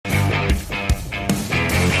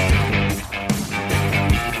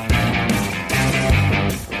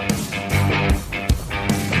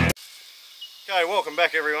Hey, welcome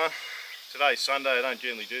back everyone. Today's Sunday. I don't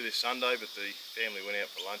generally do this Sunday, but the family went out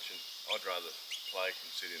for lunch and I'd rather play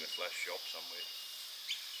and sit in a flash shop somewhere,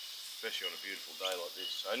 especially on a beautiful day like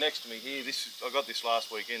this. So next to me here, I got this last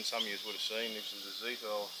weekend, some of you would have seen. This is a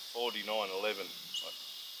Zetor 4911.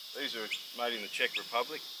 These are made in the Czech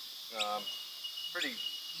Republic. Pretty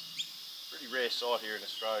rare sight here in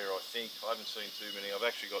Australia, I think. I haven't seen too many. I've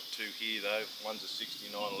actually got two here though. One's a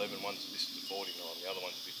 6911, this is a 49. The other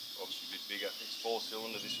one's obviously a bit bigger. It's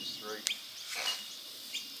 4-cylinder, this is 3.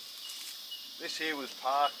 This here was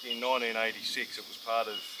parked in 1986. It was part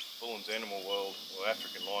of Bullen's Animal World, or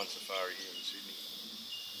African Lion Safari here in Sydney.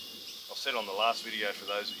 I said on the last video, for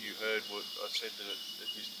those that you heard, I said that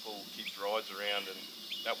it used to pull kids' rides around, and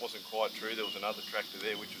that wasn't quite true. There was another tractor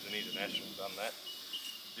there which was an international, done that.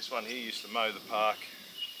 This one here used to mow the park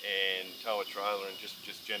and tow a trailer and just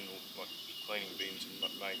general like cleaning bins and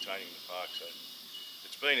maintaining the park. So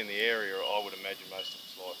it's been in the area, I would imagine, most of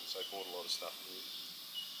its life, so bought a lot of stuff here.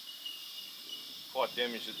 Quite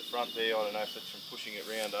damaged at the front there. I don't know if that's from pushing it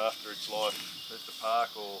round after its life at the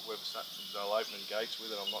park or whether they'll open gates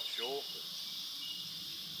with it, I'm not sure. But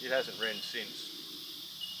it hasn't ran since.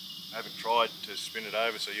 I haven't tried to spin it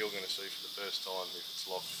over, so you're going to see for the first time if it's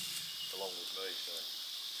locked along with me. So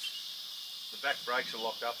the back brakes are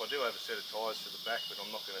locked up. I do have a set of tyres for the back, but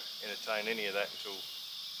I'm not going to entertain any of that until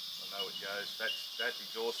I know it goes. That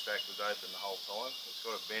exhaust stack was open the whole time. It's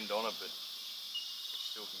got a bend on it, but it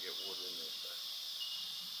still can get water in there. So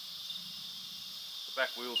the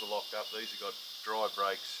back wheels are locked up. These have got dry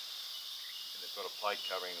brakes and they've got a plate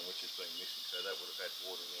covering them which has been missing, so that would have had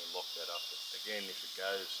water in there and locked that up. But again, if it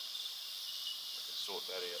goes, I can sort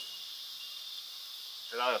that out.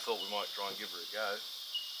 Today I thought we might try and give her a go.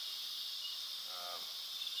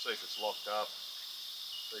 See if it's locked up,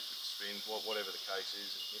 see if it spins, whatever the case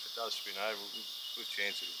is. And if it does spin over, good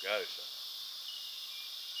chance it'll go. So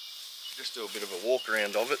just do a bit of a walk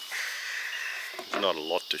around of it. There's not a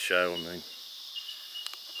lot to show, I mean,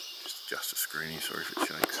 just adjust the screen here, sorry if it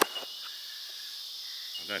shakes.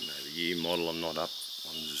 I don't know the year model, I'm not up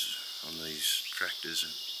on these tractors.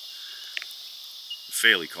 And a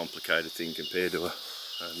fairly complicated thing compared to a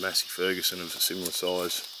Massey Ferguson of a similar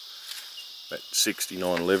size. That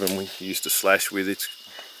 6911 we used to slash with, it's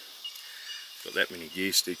got that many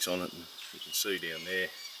gear sticks on it, and you can see down there.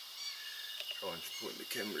 Try and point the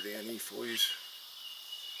camera down here for you.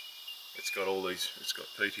 It's got all these, it's got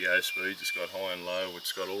PTO speeds, it's got high and low,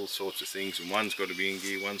 it's got all sorts of things, and one's got to be in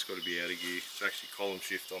gear, one's got to be out of gear. It's actually column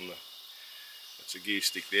shift on the, that's a gear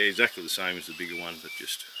stick there, exactly the same as the bigger one, but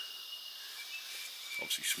just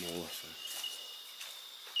obviously smaller. So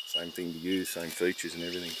same thing to use, same features and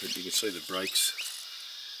everything, but you can see the brakes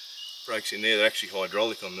in there. They're actually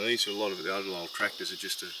hydraulic on these, so a lot of the other old tractors are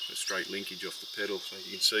just a straight linkage off the pedal, so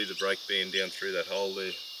you can see the brake band down through that hole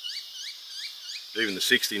there. Even the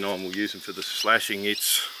 69 we're using for the slashing,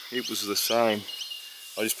 it was the same.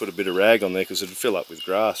 I just put a bit of rag on there because it'd fill up with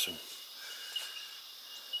grass,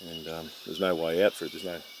 and there's no way out for it. There's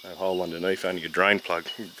no hole underneath, only a drain plug.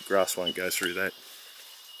 The grass won't go through that.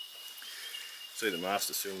 See the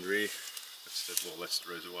master cylinder here, that's the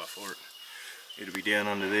reservoir for it. It'll be down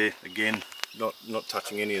under there, again, not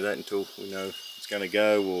touching any of that until we know it's going to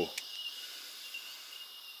go,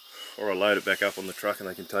 or I load it back up on the truck and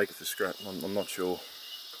they can take it for scrap. I'm not sure.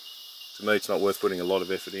 To me, it's not worth putting a lot of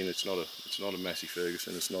effort in. It's not a Massey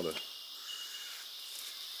Ferguson, it's not a,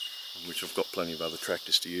 which I've got plenty of other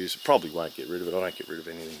tractors to use. I probably won't get rid of it. I don't get rid of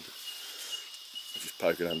anything, but I just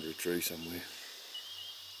poke it under a tree somewhere.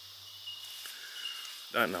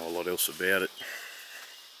 Don't know a lot else about it.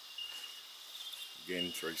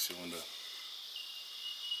 Again, 3-cylinder.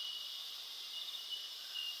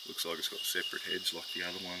 Looks like it's got separate heads like the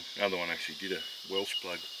other one. The other one actually did a Welsh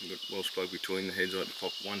plug. We've got Welsh plug between the heads. I had to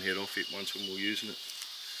pop one head off it once when we were using it.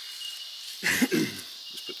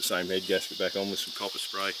 Just put the same head gasket back on with some copper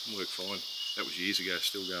spray. Worked fine. That was years ago.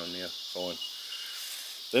 Still going now. Fine.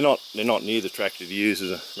 They're not near the tractor to use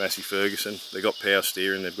as a Massey Ferguson. They've got power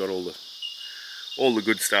steering. They've got all the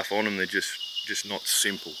good stuff on them. They're just not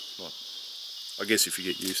simple. I guess if you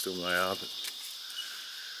get used to them, they are.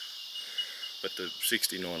 But the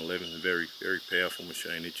 6911 is a very, very powerful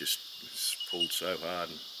machine. It's pulled so hard,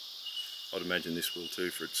 and I'd imagine this will too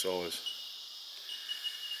for its size.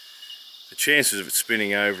 The chances of it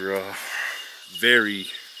spinning over are very,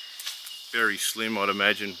 very slim, I'd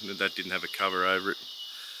imagine. That didn't have a cover over it.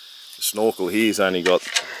 The snorkel here's only got,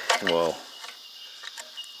 well,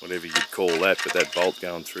 whatever you'd call that, but that bolt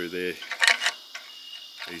going through there,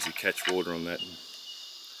 easy catch water on that. And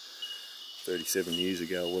 37 years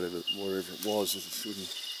ago, wherever it was, it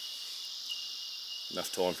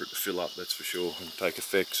enough time for it to fill up, that's for sure, and take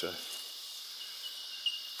effect. So,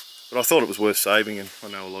 but I thought it was worth saving, and I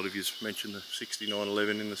know a lot of you mentioned the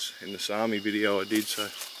 6911 in the Sami video I did, so I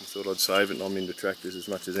thought I'd save it, and I'm into tractors as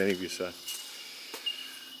much as any of you, so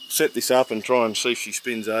set this up and try and see if she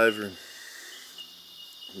spins over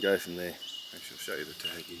and go from there. Actually, I'll show you the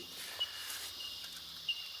tag here.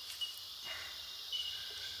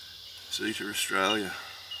 Zetor Australia.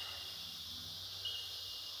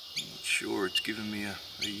 I'm not sure it's given me a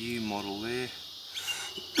year model there.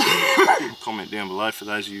 Comment down below for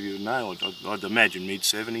those of you who know. I'd imagine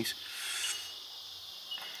mid-70s.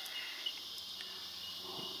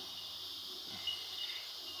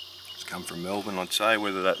 It's come from Melbourne, I'd say.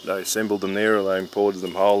 Whether they assembled them there or they imported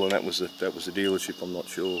them whole, and that was the dealership, I'm not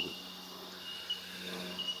sure.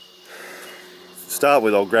 To start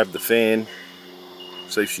with, I'll grab the fan,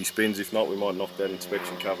 see if she spins. If not, we might knock that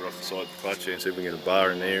inspection cover off the side of the clutch and see if we can get a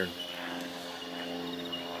bar in there and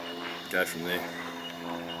go from there.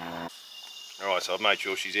 Alright, so I've made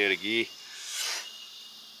sure she's out of gear.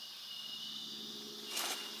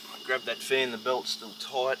 Grab that fan, the belt's still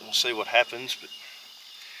tight, and we'll see what happens. But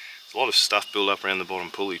there's a lot of stuff built up around the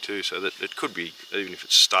bottom pulley too, so that it could be, even if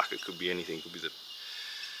it's stuck, it could be anything. It could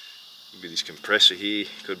be this compressor here,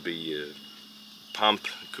 it could be a pump,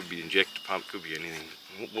 it could be the injector pump, it could be anything.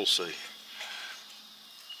 We'll see.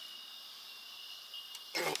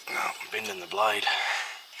 Oh, no, I'm bending the blade.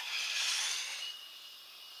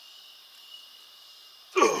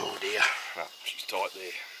 Oh dear, no, she's tight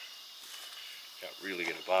there. Can't really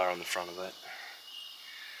get a bar on the front of that.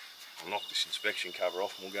 I'll knock this inspection cover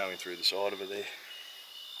off and we'll go in through the side of her there.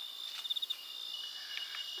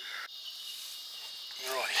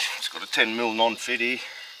 Alright, it's got a 10mm non-fit here.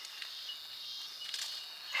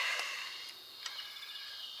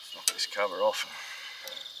 Let's knock this cover off.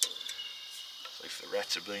 See if the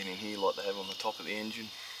rats have been in here like they have on the top of the engine.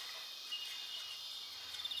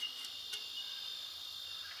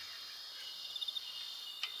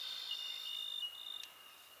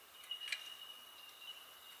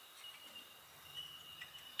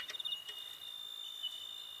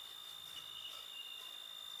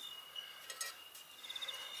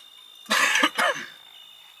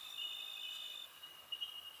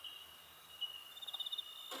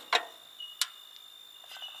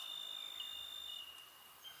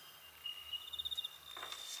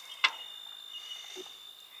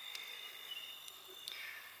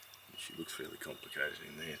 She looks fairly complicated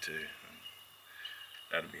in there too.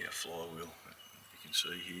 That'll be our flywheel. You can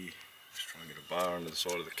see here, just try and get a bar under the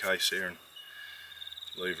side of the case there and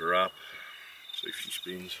leave her up, see if she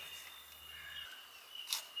spins.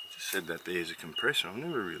 I just said that there's a compressor. I've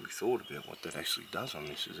never really thought about what that actually does on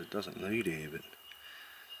this, as it doesn't need air, but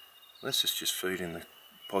unless it's just feeding the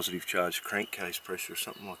positive charge crankcase pressure or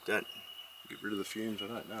something like that, get rid of the fumes, I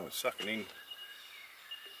don't know. It's sucking in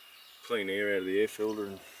clean air out of the air filter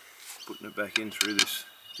and putting it back in through this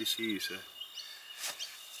here, so I'll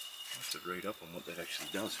have to read up on what that actually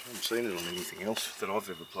does. I haven't seen it on anything else that I've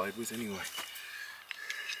ever played with anyway.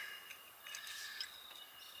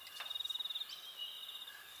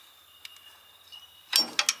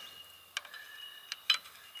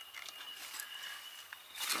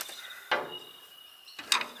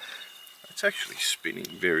 It's actually spinning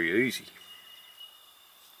very easy.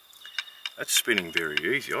 That's spinning very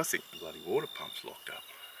easy. I think the bloody water pump's locked up.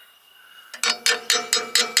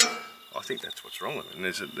 I think that's what's wrong with it. And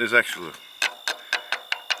there's actually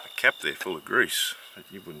a cap there full of grease that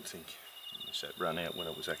you wouldn't think unless that run out when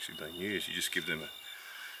it was actually being used. You just give them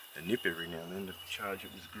a nip every now and then to charge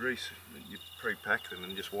it with grease. You pre-pack them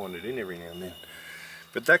and just wind it in every now and then.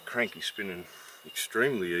 But that crank is spinning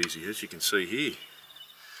extremely easy, as you can see here.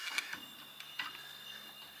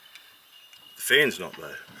 The fan's not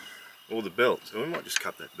there, or the belt, so we might just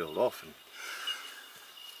cut that belt off. And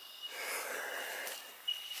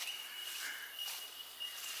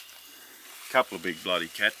a couple of big bloody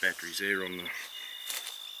cat batteries there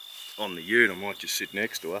on the ute. I might just sit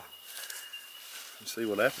next to her and see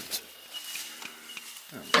what happens.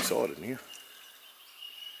 I'm excited now.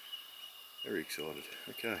 Very excited.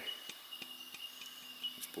 Okay.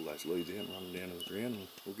 Let's pull those leads out and run them down to the ground and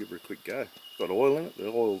we'll give her a quick go. It's got oil in it. The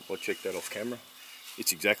oil, I checked that off camera.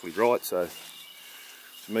 It's exactly right, so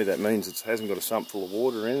to me that means it hasn't got a sump full of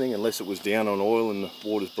water or anything, unless it was down on oil and the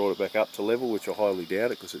water's brought it back up to level, which I highly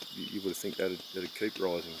doubt it, because you would think that'd keep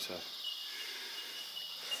rising. So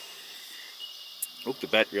hook the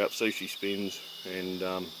battery up, see if she spins, and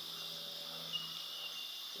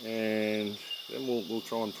then we'll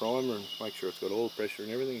try and prime her and make sure it's got oil pressure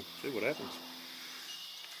and everything, see what happens.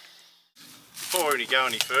 Before we go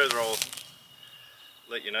any further, I'll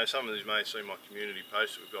let you know, some of these may have seen my community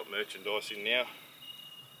post that we've got merchandise in now.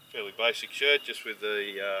 Fairly basic shirt, just with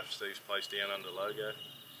the Steve's Place Down Under logo.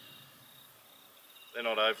 They're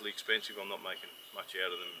not overly expensive, I'm not making much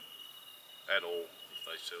out of them at all if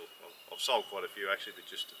they sell. Well, I've sold quite a few actually,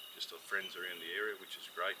 but just to friends around the area, which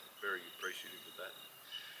is great, very appreciative of that.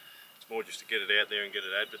 It's more just to get it out there and get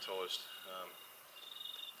it advertised.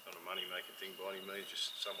 Not a money making thing by any means,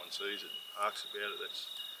 just someone sees it and asks about it,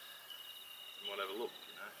 they might have a look,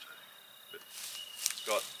 you know. So, but it's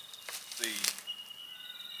got the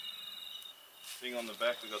thing on the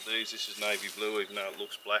back, we've got these, this is navy blue, even though it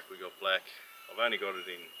looks black, we've got black. I've only got it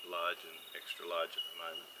in large and extra large at the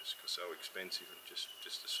moment, just because they're so expensive, and just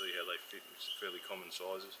to see how they fit, it's fairly common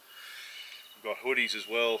sizes. We've got hoodies as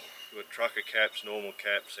well, we've got trucker caps, normal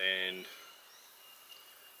caps, and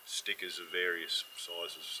stickers of various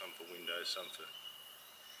sizes, some for windows, some for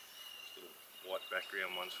little white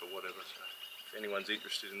background ones for whatever. So if anyone's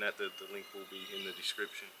interested in that, the link will be in the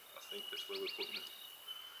description. I think that's where we're putting it.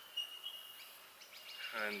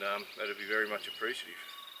 And that'd be very much appreciative.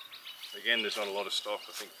 Again, there's not a lot of stock,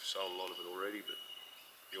 I think we've sold a lot of it already, but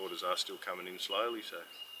the orders are still coming in slowly, so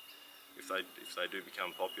if they do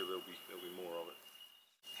become popular, there'll be more of it.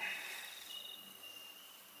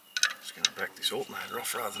 Just going to back this alternator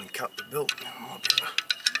off rather than cut the belt. I might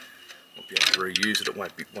be able to reuse it. It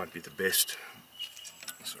won't be the best.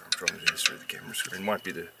 Sorry, I'm trying to do this through the camera screen. Won't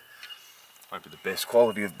be the best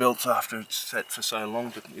quality of belts after it's sat for so long,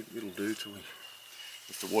 but it'll do till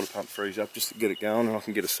if the water pump frees up, just to get it going, and I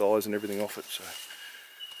can get a size and everything off it. So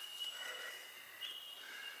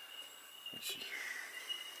let's see.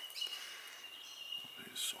 I'll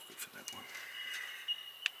need a socket for that one.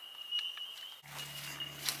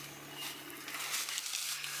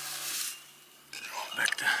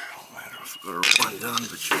 Back to alternator, I forgot to run done,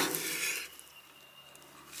 but she's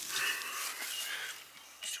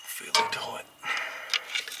still fairly tight.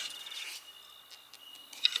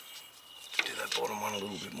 Do that bottom one a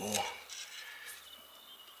little bit more.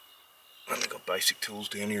 Only got basic tools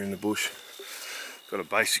down here in the bush. Got a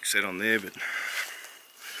basic set on there, but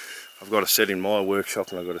I've got a set in my workshop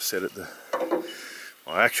and I've got a set at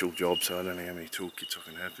my actual job, so I don't know how many toolkits I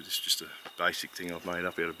can have, but it's just a basic thing I've made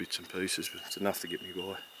up out of bits and pieces, but it's enough to get me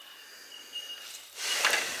by.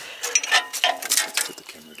 Let's put the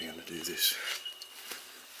camera down to do this.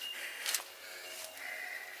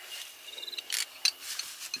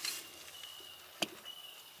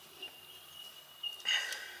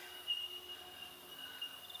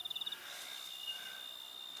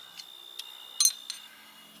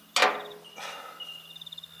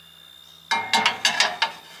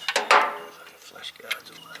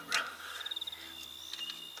 Guards all over.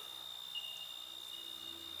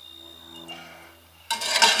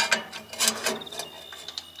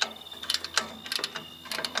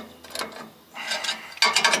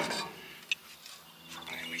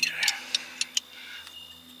 There we go.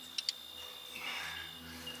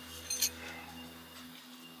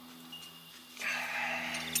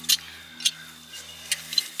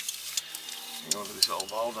 Hang on to this old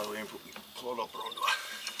Volvo and put my plot hopper onto it.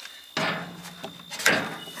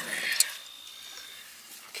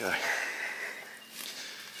 Okay.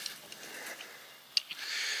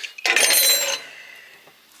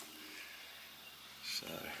 So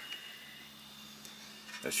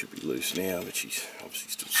that should be loose now, but she's obviously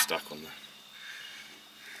still stuck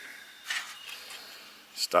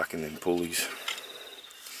in them pulleys.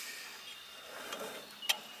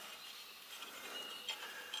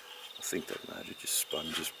 I think that motor just spun,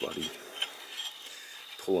 just bloody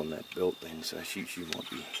pulling that belt then, so she might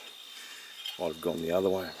have gone the other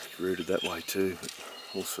way, routed that way too, but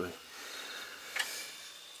we'll see. I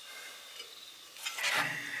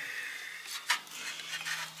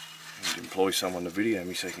need to employ someone to video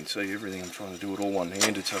me so you can see everything. I'm trying to do it all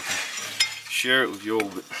one-handed so I can share it with you all,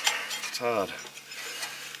 but it's hard.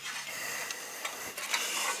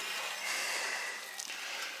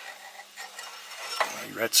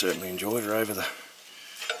 Rat certainly enjoyed her over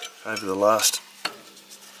the last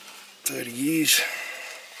 30 years.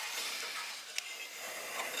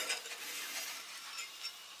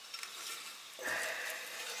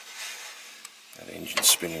 That engine's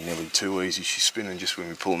spinning nearly too easy. She's spinning just when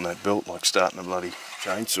we're pulling that belt, like starting a bloody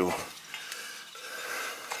chainsaw.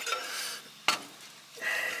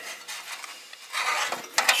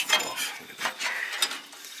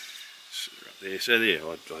 There, so there,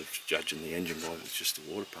 I'm judging the engine by it's just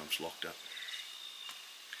the water pump's locked up.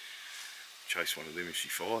 Chase one of them if she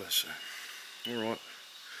fires, so alright.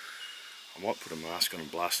 I might put a mask on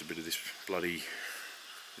and blast a bit of this bloody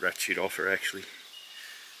rat shit off her actually.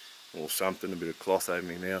 Or something, a bit of cloth over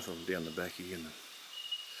my mouth, I'm down the back again.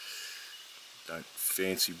 Don't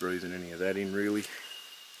fancy breathing any of that in really.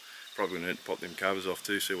 Probably going to need to pop them covers off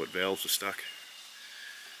too, see what valves are stuck.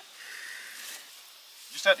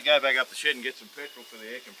 Just had to go back up the shed and get some petrol for the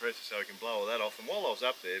air compressor so I can blow all that off. And while I was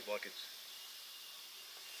up there, like I could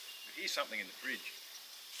hear something in the fridge,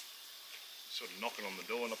 sort of knocking on the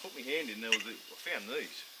door, and I put my hand in there. I found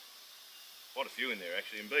these, quite a few in there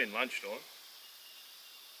actually, and being lunchtime,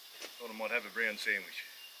 thought I might have a brown sandwich.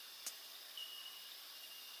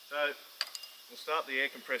 So we'll start the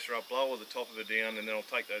air compressor up, blow all the top of it down, and then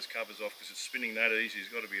I'll take those covers off because it's spinning that easy.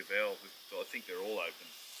 There's got to be a valve. I think they're all open.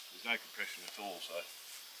 There's no compression at all, so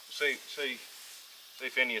we'll see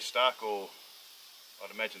if any are stuck, or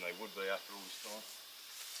I'd imagine they would be after all this time.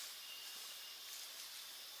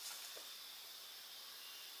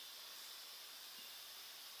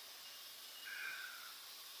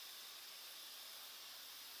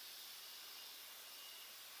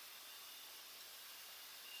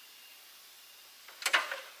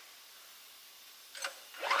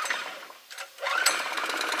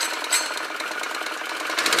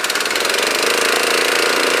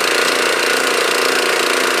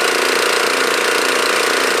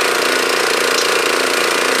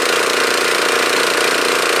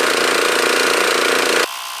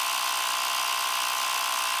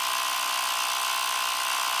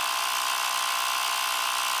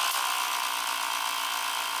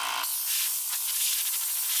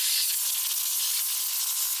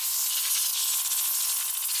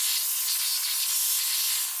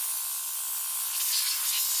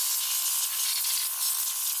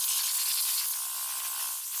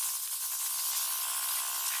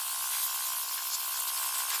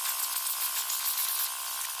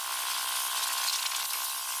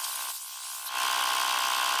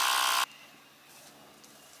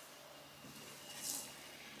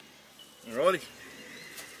 Alrighty,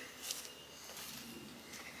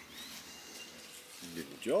 did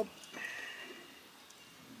the job.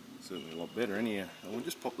 Certainly a lot better anyhow. And we'll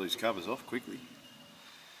just pop these covers off quickly.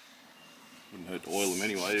 Wouldn't hurt to oil them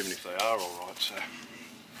anyway, even if they are alright. So.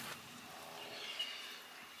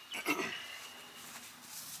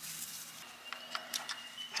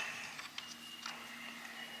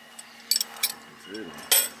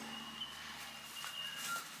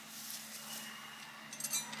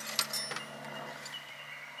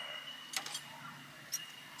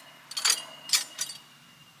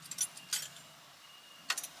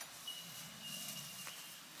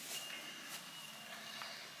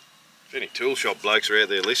 If any tool shop blokes are out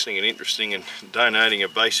there listening and interesting and donating a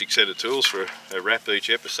basic set of tools for a wrap each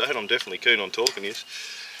episode, I'm definitely keen on talking to you.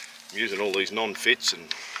 I'm using all these non-fits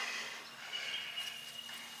and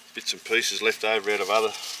bits and pieces left over out of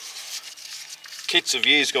other kits of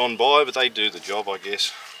years gone by, but they do the job, I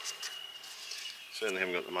guess. Certainly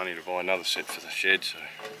haven't got the money to buy another set for the shed, so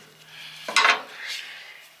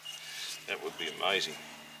that would be amazing.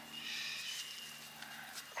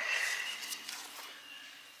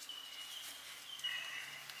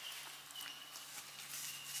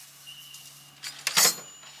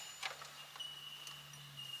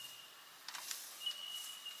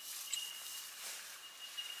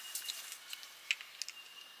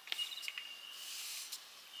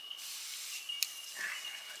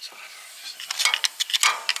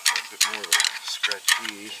 A bit more of a scratch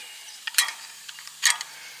here.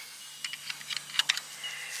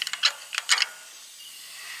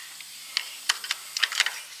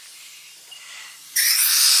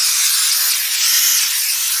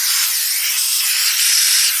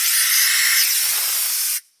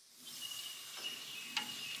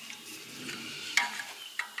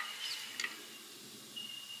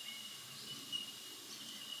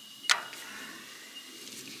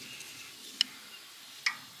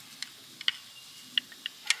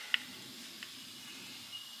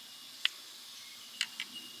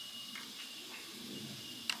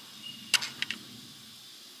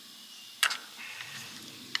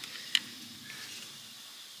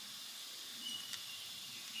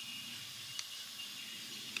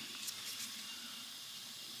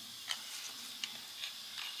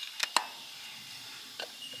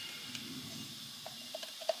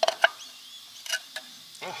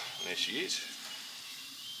 Oh, there she is.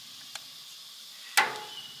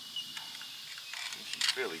 She's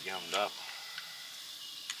fairly gummed up.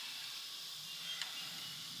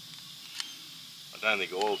 I don't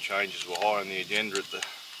think oil changes were high on the agenda at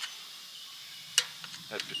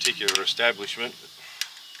that particular establishment.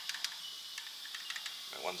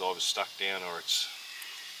 That one's either stuck down or it's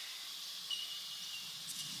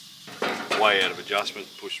way out of adjustment,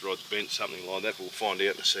 push rod's bent, something like that. We'll find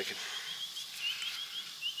out in a second.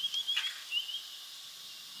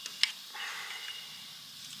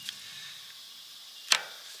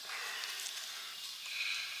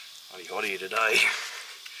 Bloody hot here today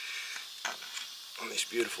on this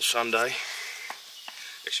beautiful Sunday.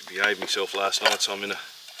 Actually behaved myself last night, so I'm in a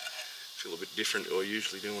feel a bit different to what I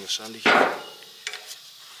usually do on a Sunday. Okay.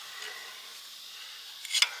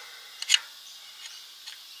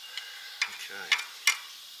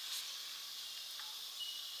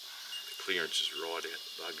 The clearance is right out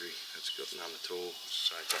the buggery. It's got none at all.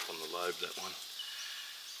 So it's up on the lobe, that one.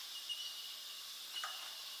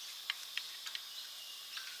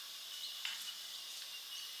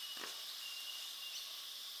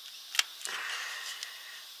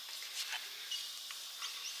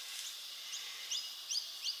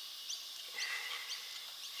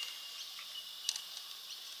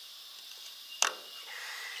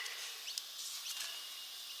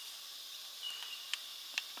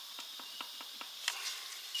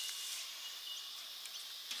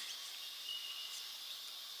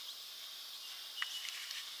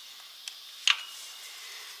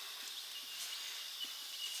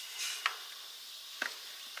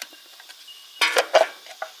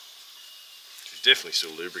 Definitely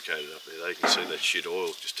still lubricated up there. They can see that shit oil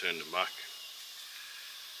just turned to muck.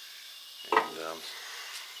 And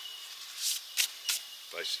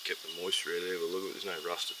basically kept the moisture out of there, but look at it, there's no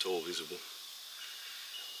rust at all visible.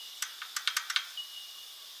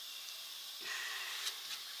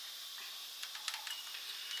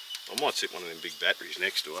 I might set one of them big batteries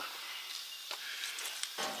next to her.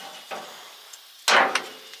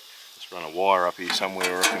 Run a wire up here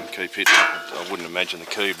somewhere where I can keep hitting. I wouldn't imagine the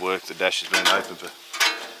key would work. The dash has been open for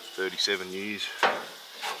 37 years. I'll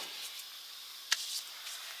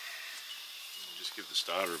just give the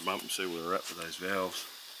starter a bump and see where we're at with those valves.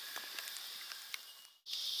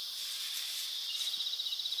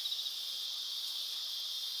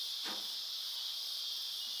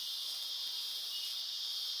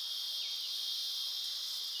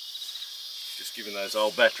 Just giving those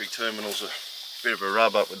old battery terminals a bit of a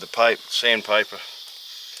rub up with the sandpaper.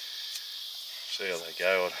 See how they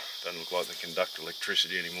go. It doesn't look like they conduct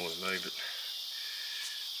electricity anymore to me, but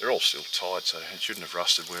they're all still tight, so it shouldn't have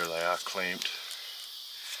rusted where they are clamped.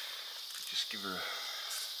 Just give her a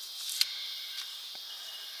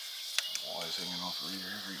wires hanging off her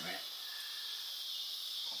ear everywhere.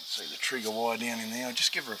 I can see the trigger wire down in there. I'll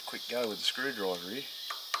just give her a quick go with the screwdriver here.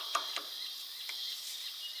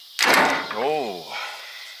 Oh!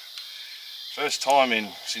 First time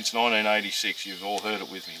since 1986, you've all heard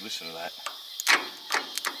it with me. Listen to that.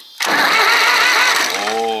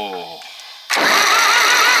 Oh!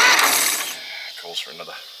 Calls for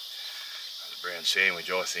another brown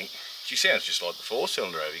sandwich, I think. She sounds just like the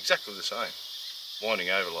 4-cylinder over, exactly the same. Winding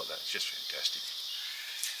over like that, it's just fantastic.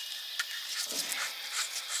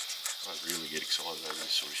 I don't really get excited over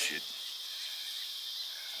this sort of shit.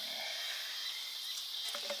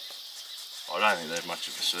 I don't think they have much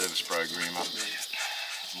of a service program up there.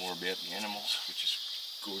 It's more about the animals, which is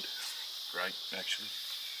good, great actually.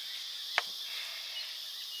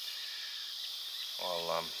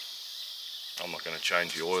 I'm not going to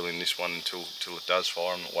change the oil in this one until it does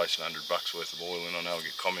fire. I'm not wasting $100 worth of oil, and I know I'll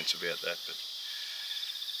get comments about that, but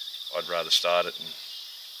I'd rather start it and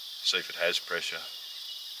see if it has pressure.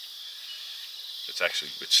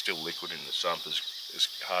 It's still liquid in the sump, as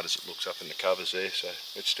hard as it looks up in the covers there, so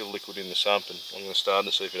it's still liquid in the sump, and I'm going to start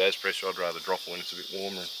and see if it has pressure. I'd rather drop it when it's a bit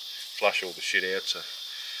warmer and flush all the shit out, so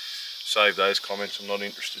save those comments, I'm not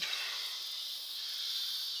interested.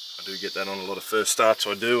 I do get that on a lot of first starts,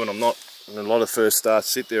 I do, and I'm not, and a lot of first starts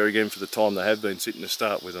sit there again for the time they have been sitting to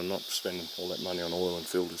start with. I'm not spending all that money on oil and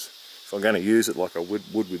filters. If I'm going to use it like I would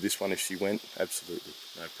with this one if she went, absolutely,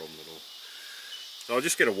 no problem at all. So I'll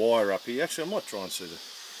just get a wire up here. Actually, I might try and see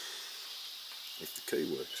if the key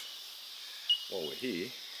works while we're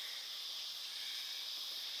here.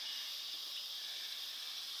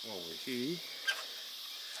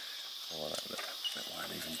 Oh, that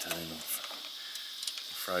won't even turn off.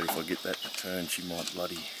 I'm afraid if I get that to turn, she might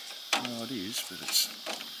bloody... Oh, it is, but it's...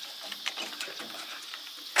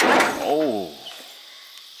 Oh!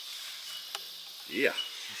 Yeah.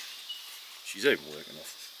 She's even working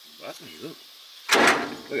off the button here, look.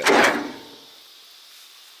 Look at that.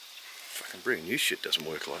 Fucking brand new shit doesn't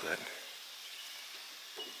work like that.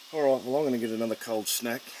 Alright, well I'm going to get another cold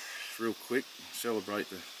snack real quick, celebrate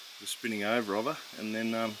the spinning over of her, and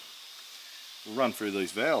then we'll run through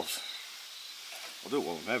these valves. I'll do it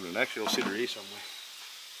while I'm having it. Actually, I'll sit her here somewhere.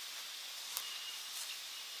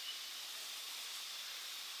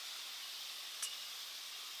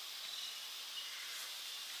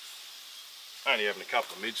 Only having a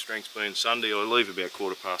couple of mid-strengths being Sunday. I leave about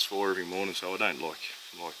 4:15 every morning, so I don't like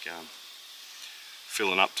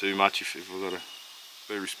filling up too much if we've got to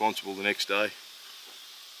be responsible the next day.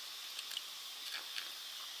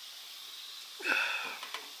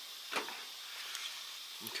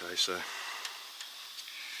 Okay, so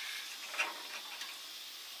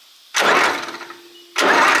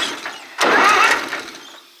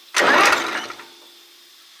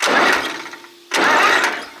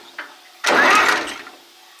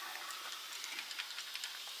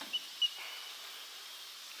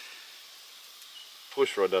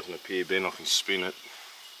push rod doesn't appear, then I can spin it.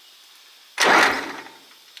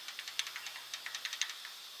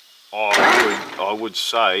 I would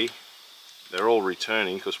say they're all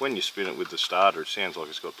returning, because when you spin it with the starter it sounds like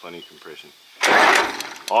it's got plenty of compression.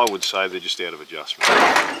 I would say they're just out of adjustment.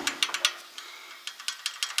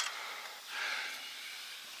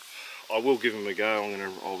 I will give them a go.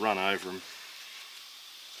 I'll run over them.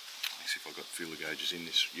 Let's see if I've got feeler gauges in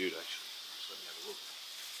this ute actually. Just let me have a look.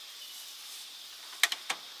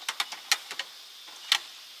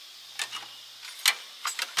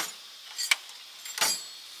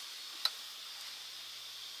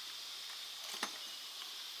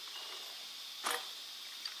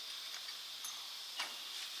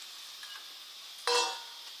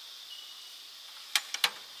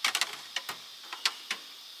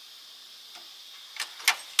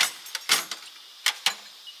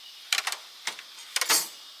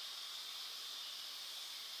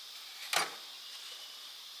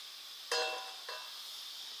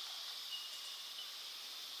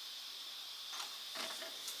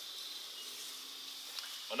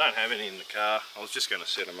 I don't have any in the car. I was just going to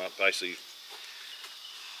set them up, basically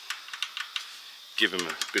give them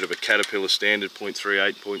a bit of a Caterpillar standard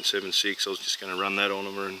 0.38, 0.76. I was just going to run that on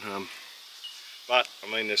them, and but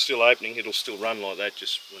I mean they're still opening. It'll still run like that,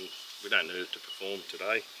 just when we don't need it to perform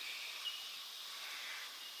today.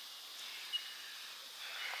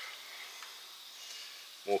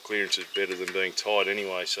 More clearance is better than being tight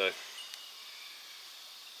anyway, so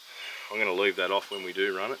I'm going to leave that off when we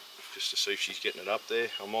do run it, just to see if she's getting it up there.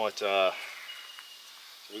 I might, so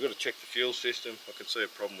we've got to check the fuel system. I can see a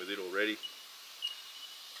problem with it already.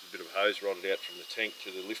 A bit of hose rotted out from the tank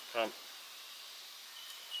to the lift pump.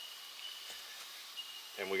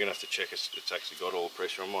 And we're going to have to check it's actually got oil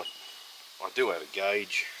pressure. I do have a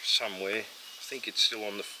gauge somewhere. I think it's still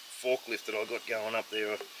on the forklift that I got going up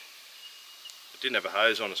there. It didn't have a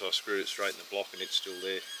hose on it, so I screwed it straight in the block and it's still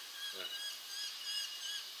there. So.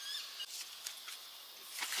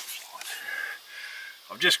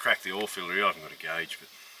 I've just cracked the oil filter here. I haven't got a gauge, but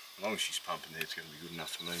as long as she's pumping there, it's going to be good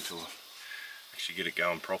enough for me until I actually get it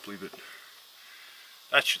going properly. But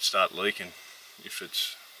that should start leaking. If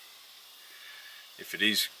it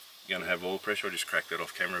is going to have oil pressure, I just cracked that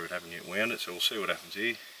off camera, but haven't yet wound it, so we'll see what happens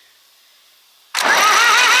here.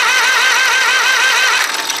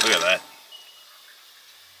 Look at that.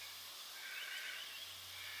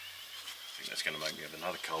 I think that's going to make me have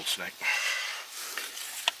another cold snack.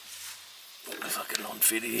 If I can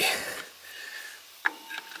unfit here.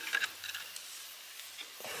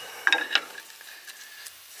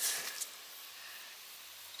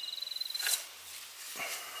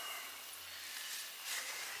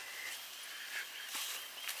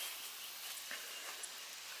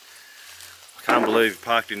 I can't believe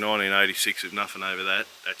parked in 1986 with nothing over that.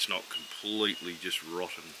 That's not completely just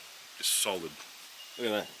rotten, just solid. Look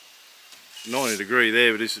at that. 90 degree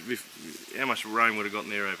there, but how much rain would have gotten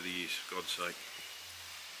there over the years, God's sake.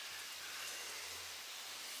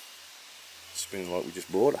 Spinning like we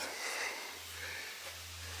just bought her.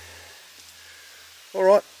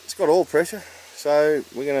 Alright, it's got oil pressure, so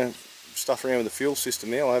we're going to stuff around with the fuel system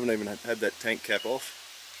now. I haven't even had that tank cap off.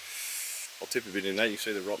 I'll tip a bit in that. You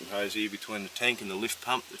see the rotten hose here between the tank and the lift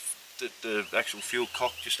pump. The actual fuel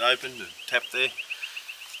cock just opened, the tap there.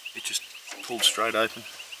 It just pulled straight open.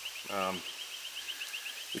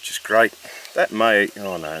 Which is great. That may,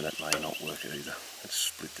 oh no, that may not work either. It's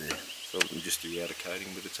split there. So we can just do the outer coating,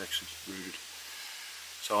 but it's actually rooted.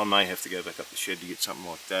 So I may have to go back up the shed to get something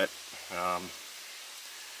like that.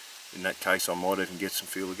 In that case, I might even get some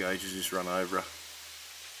feeler gauges, just run over her.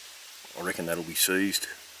 I reckon that'll be seized.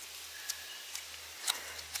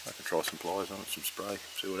 I can try some pliers on it, some spray,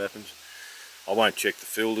 see what happens. I won't check the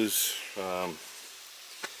filters.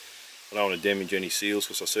 I don't want to damage any seals,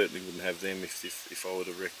 because I certainly wouldn't have them if I would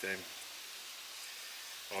have wrecked them.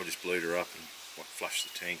 I'll just bleed her up and flush the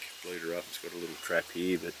tank, bleed her up. It's got a little trap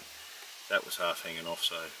here, but that was half hanging off,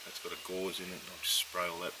 so that's got a gauze in it. I'll just spray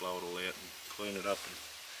all that, blow it all out and clean it up. And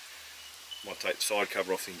might take the side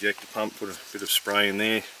cover off the injector pump, put a bit of spray in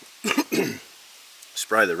there.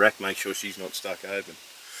 Spray the rack, make sure she's not stuck open.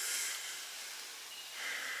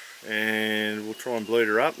 And we'll try and bleed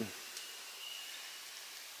her up and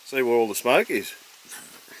see where all the smoke is.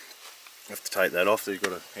 I have to take that off. There's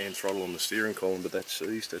got a hand throttle on the steering column, but that's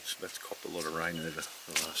seized. That's copped a lot of rain over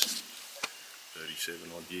the last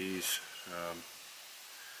 37 odd years.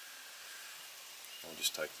 I'll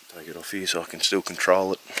just take it off here so I can still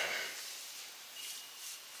control it.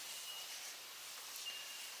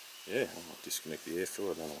 Yeah, I might disconnect the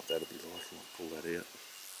airflow. I don't know what that'll be like. I might pull that out.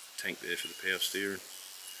 Tank there for the power steering.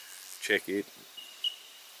 Check it.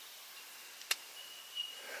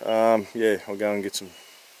 Yeah, I'll go and get some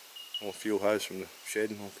more fuel hose from the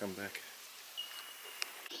shed and I'll come back.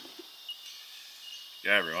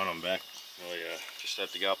 Yeah, everyone, I'm back. I just had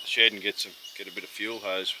to go up the shed and get a bit of fuel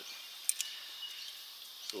hose.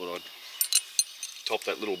 Thought I'd top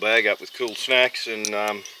that little bag up with cool snacks, and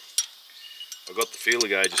I've got the feeler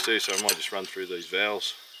gauges too, so I might just run through these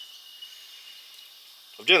valves.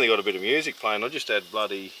 I've generally got a bit of music playing. I just had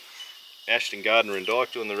bloody Ashton, Gardner and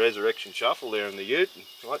Dyke doing the Resurrection Shuffle there in the ute, and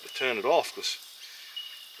I like to turn it off because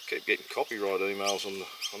I keep getting copyright emails on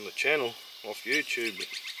the channel off YouTube. But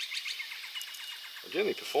I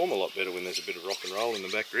generally perform a lot better when there's a bit of rock and roll in the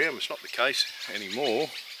background. It's not the case anymore.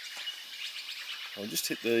 I'll just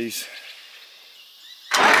hit these.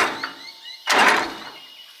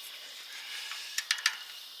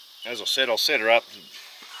 As I said, I'll set her up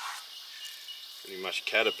pretty much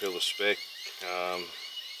Caterpillar spec,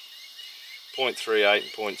 0.38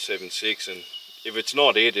 and 0.76, and if it's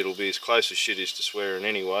not it, it'll be as close as shit is to swearing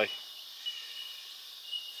anyway.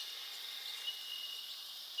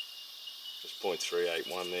 There's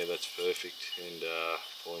 0.381 there, that's perfect, and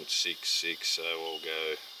 0.66, so I'll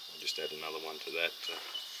just add another one to that.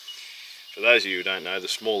 For those of you who don't know, the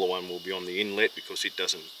smaller one will be on the inlet because it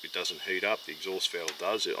doesn't heat up. The exhaust valve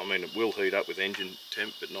does. I mean, it will heat up with engine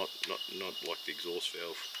temp, but not like the exhaust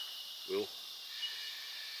valve will.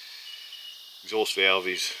 Exhaust valve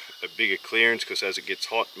is a bigger clearance because as it gets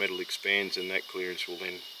hot, metal expands, and that clearance will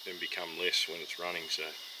then become less when it's running. So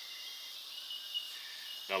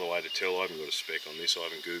another way to tell, I haven't got a spec on this. I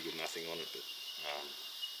haven't googled nothing on it, but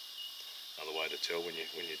another way to tell when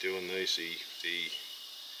you're doing these,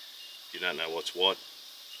 you don't know what's what,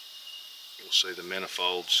 you'll see the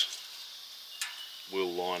manifolds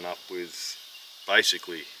will line up with,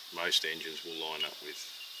 basically most engines will line up with,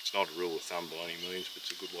 it's not a rule of thumb by any means, but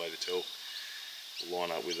it's a good way to tell, will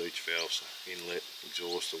line up with each valve, so inlet,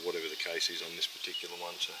 exhaust, or whatever the case is on this particular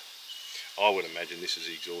one. So I would imagine this is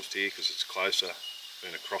the exhaust here because it's closer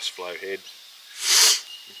than a cross flow head.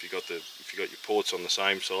 If you got your ports on the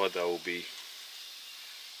same side, they will be,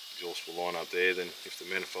 exhaust will line up there. Then if the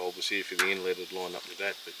manifold was here for the inlet, it'd line up with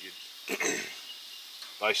that, but you'd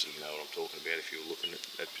basically know what I'm talking about if you were looking at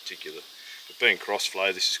that particular. But being cross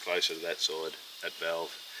flow, this is closer to that side, that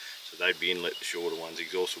valve, so they'd be inlet, the shorter ones.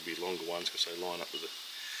 Exhaust will be longer ones because they line up with the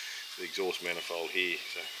exhaust manifold here.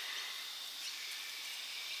 So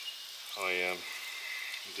I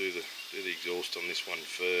do the exhaust on this one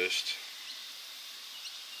first.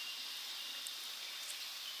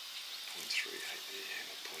 0.38 there,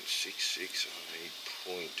 0.66, I need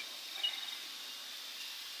point.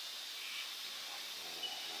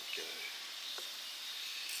 Go.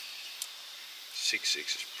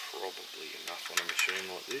 0.66 is probably enough on a machine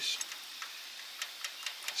like this.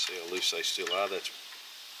 See how loose they still are. That's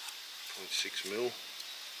 0.6 mil,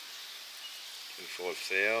 25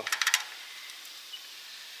 thou.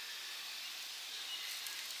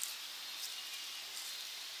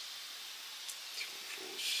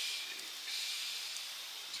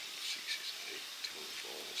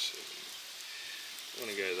 I'm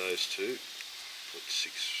going to go those two, put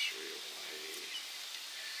 6.3 away.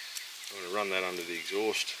 I'm going to run that under the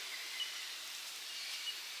exhaust.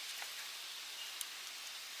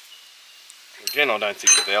 Again, I don't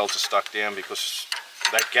think the valves are stuck down because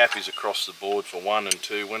that gap is across the board for 1 and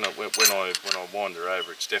 2. When I wind her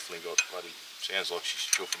over, it's definitely got bloody, sounds like she's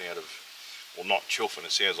chuffing out of, well, not chuffing,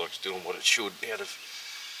 it sounds like it's doing what it should out of,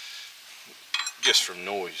 just from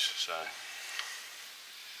noise. So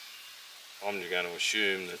I'm going to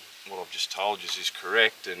assume that what I've just told you is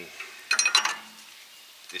correct, and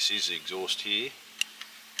this is the exhaust here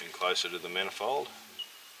and closer to the manifold.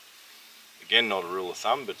 Again, not a rule of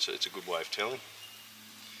thumb, but it's a good way of telling.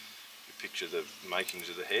 You picture the makings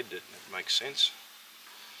of the head, it makes sense.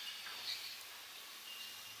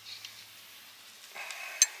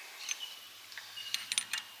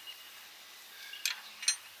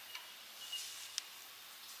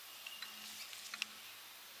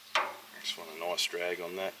 Just want a nice drag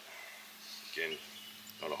on that. Again,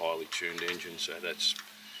 not a highly tuned engine, so that's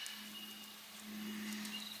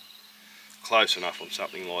close enough on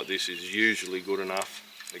something like this is usually good enough.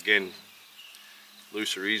 Again,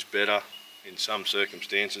 looser is better in some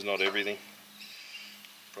circumstances, not everything.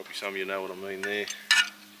 Probably some of you know what I mean there.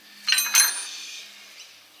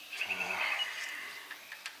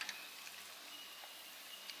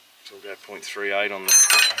 So we'll go 0.38 on the,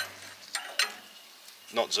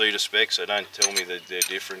 not Zetor specs, so don't tell me that they're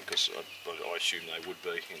different, because I assume they would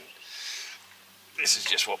be. And this is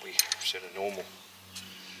just what we set a normal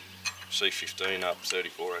C15 up,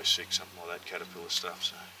 3406, something like that, Caterpillar stuff.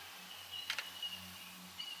 So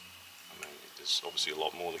I mean, there's obviously a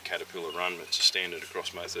lot more the Caterpillar run, but it's a standard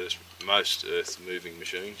across most earth moving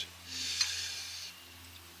machines.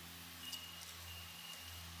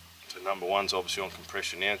 So number one's obviously on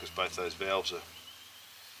compression now, because both those valves are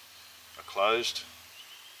closed.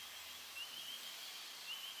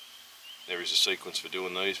 There is a sequence for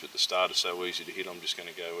doing these, but the starter's so easy to hit, I'm just going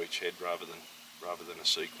to go each head rather than a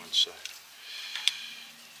sequence. So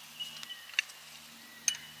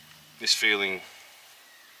this feeling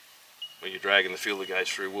where you're dragging the feeler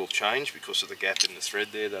gauge through will change because of the gap in the thread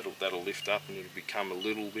there. That'll lift up and it'll become a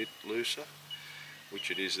little bit looser, which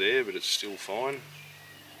it is there, but it's still fine.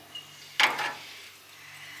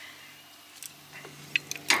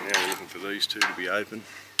 Now we're looking for these two to be open.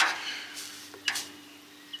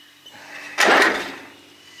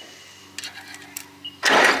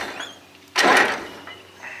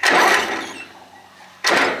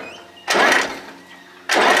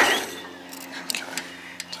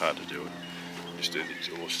 Hard to do it. Just do the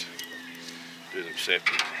exhaust. Do them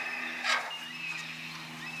separate.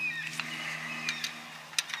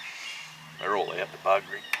 They're all out, the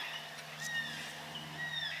buggery.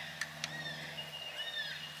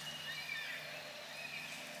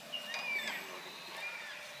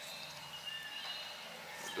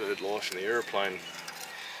 Bird life in the aeroplane.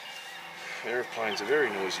 Aeroplanes are very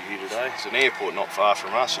noisy here today. There's an airport not far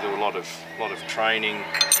from us. I do a lot of training.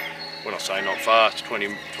 When I say not far, it's 20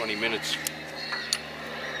 minutes.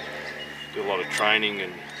 Do a lot of training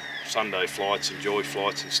and Sunday flights and joy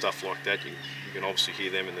flights and stuff like that. You can obviously hear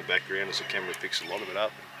them in the background as the camera picks a lot of it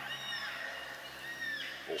up.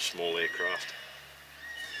 All small aircraft.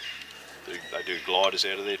 They do gliders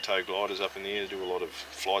out of there, tow gliders up in the air. They do a lot of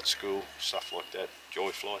flight school, stuff like that. Joy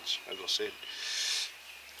flights, as I said.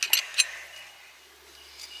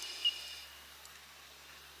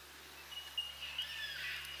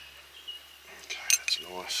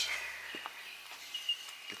 Nice.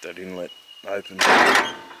 Get that inlet open.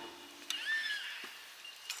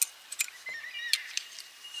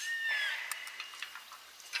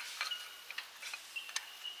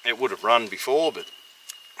 It would have run before, but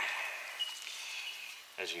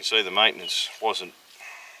as you can see, the maintenance wasn't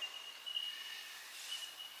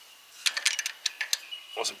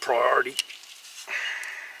priority.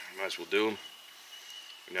 Might as well do them.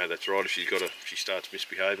 We know that's right. If she starts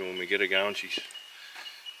misbehaving when we get her going,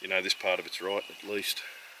 you know, this part of it's right, at least.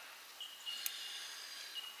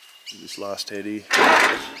 This last head here.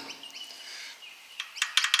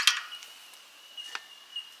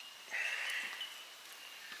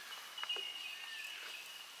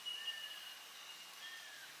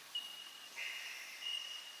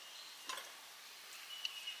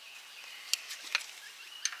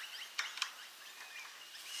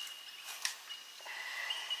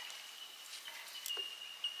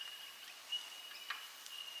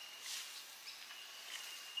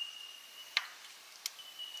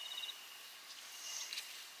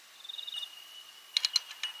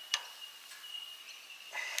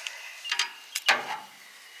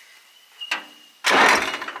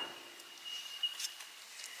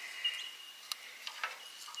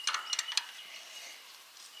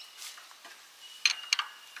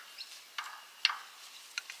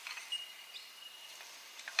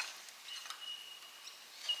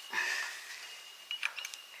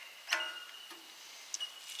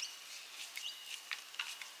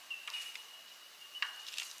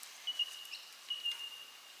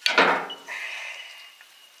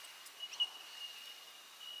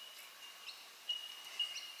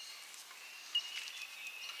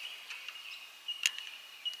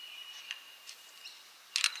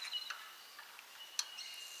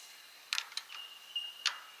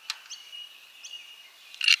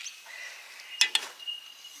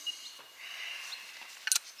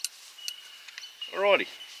 Alrighty.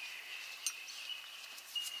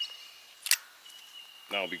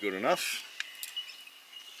 That'll be good enough.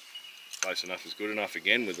 Close enough is good enough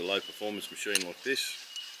again with a low performance machine like this.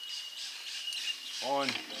 It's fine.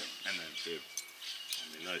 And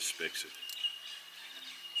I mean, those specs are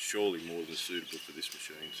surely more than suitable for this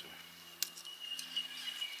machine. So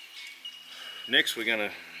next we're going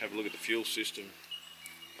to have a look at the fuel system.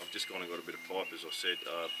 I've just gone and got a bit of pipe, as I said,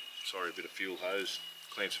 a bit of fuel hose,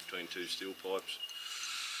 clamps between two steel pipes.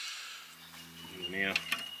 And now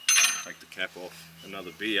take the cap off,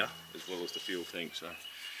 another beer as well as the fuel tank. So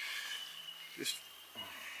just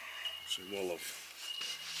while I've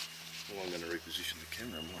Well, I'm going to reposition the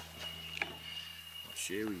camera. I might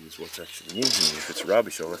share with you what's actually in here. If it's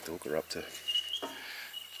rubbish, I'll have to hook her up to.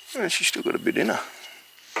 Oh, she's still got a bit in her.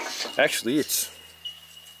 Actually, it's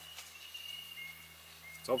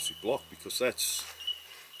obviously blocked because that's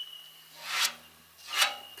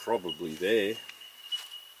probably there.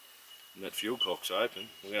 And that fuel cock's open.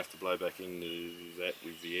 We're going to have to blow back into that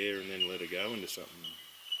with the air and then let her go into something.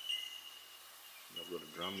 I've got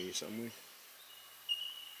a drum here somewhere.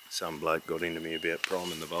 Some bloke got into me about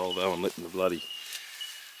priming the Volvo and letting the bloody,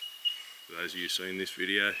 for those of you who've seen this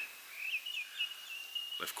video,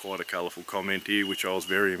 left quite a colourful comment here which I was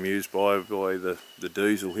very amused by the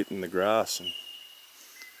diesel hitting the grass,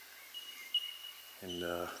 and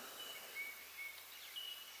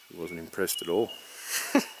he wasn't impressed at all.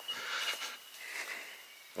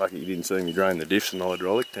 Lucky you didn't see me drain the diffs in the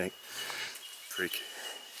hydraulic tank. Prick.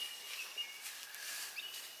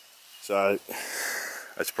 So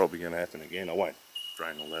that's probably going to happen again. I won't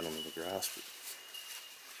drain all that onto the grass. But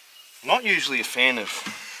I'm not usually a fan of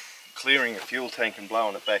clearing a fuel tank and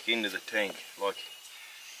blowing it back into the tank. Like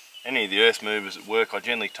any of the earth movers at work, I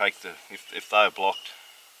generally take the, if they're blocked,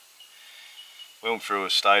 we went through a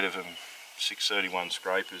state of 631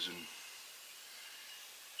 scrapers and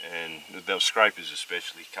those scrapers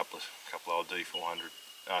especially, a couple of old D400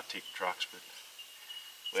 Arctic trucks, but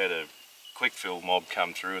we had a quick fill mob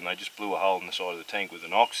come through and they just blew a hole in the side of the tank with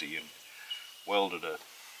an oxy and welded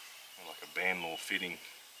like a band law fitting,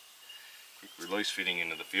 quick release fitting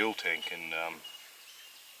into the fuel tank, and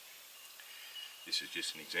this is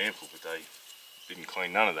just an example, but they didn't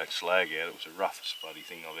clean none of that slag out. It was the roughest bloody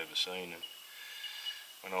thing I've ever seen. And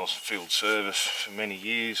when I was field service for many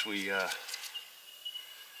years, we were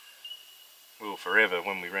forever,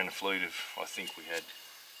 when we ran a fleet of, I think we had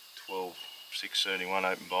 12 631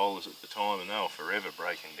 open bowlers at the time, and they were forever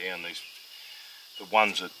breaking down, the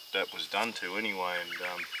ones that was done to anyway, and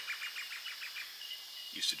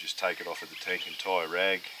used to just take it off of the tank and tie a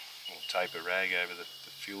rag or tape a rag over the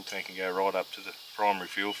fuel tank and go right up to the primary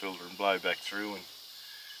fuel filter and blow back through, and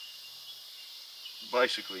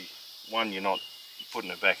basically, one, you're not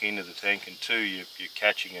putting it back into the tank, and two, you're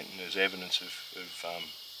catching it and there's evidence of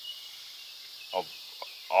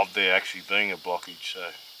there actually being a blockage.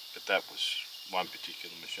 So, but that was one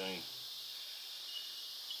particular machine.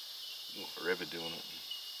 We were forever doing it.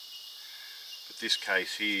 But this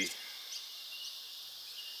case here,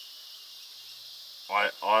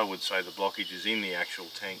 I would say the blockage is in the actual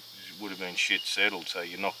tank. It would have been shit settled, so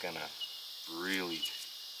you're not going to really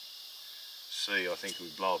see. I think we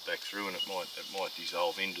blow it back through and it might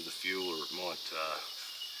dissolve into the fuel, or it might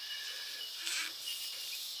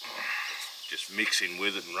just mix in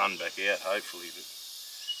with it and run back out, hopefully. But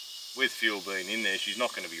with fuel being in there, she's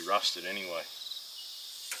not going to be rusted anyway.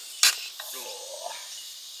 Oh,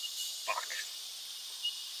 fuck.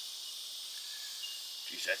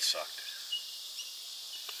 Geez, that sucked.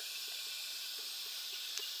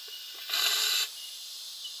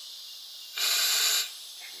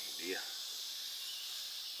 Oh dear.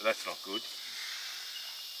 But that's not good.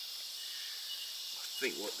 I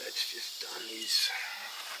think what that's just done is,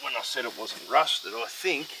 when I said it wasn't rusted, I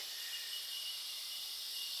think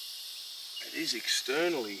it is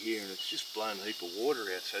externally here and it's just blown a heap of water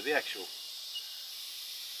out. So the actual,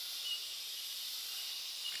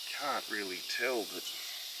 I can't really tell, but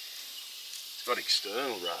it's got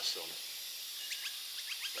external rust on it.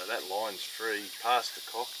 So that line's free, past the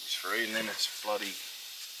cock is free, and then it's bloody,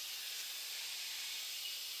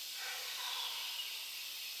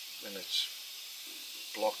 when it's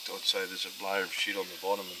blocked, I'd say there's a layer of shit on the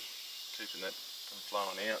bottom and keeping that from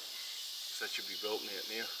flowing out. So that should be belting out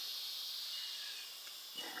now.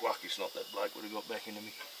 Lucky's not that bloke would have got back into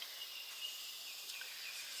me.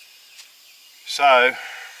 So,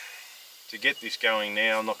 to get this going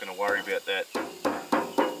now, I'm not going to worry about that.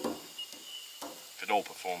 If it all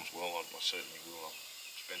performs well, I certainly will. I'll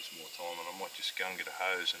spend some more time, and I might just go and get a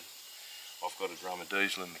hose, and I've got a drum of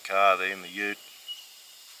diesel in the car there in the ute.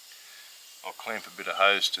 I'll clamp a bit of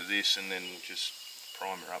hose to this and then just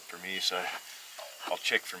prime her up from here. So I'll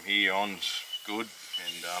check from here on, it's good,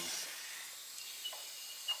 and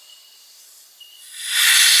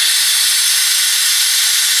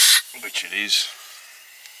which it is.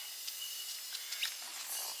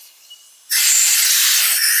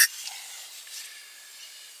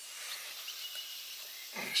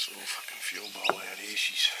 This little fucking fuel bowl out here,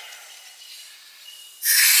 she's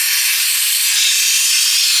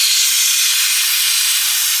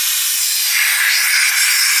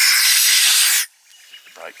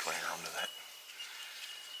brake cleaner onto that.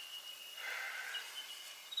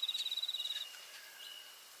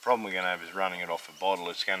 problem we're going to have is running it off a bottle.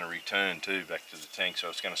 It's going to return too back to the tank, so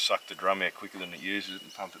it's going to suck the drum out quicker than it uses it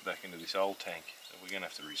and pump it back into this old tank. So we're going to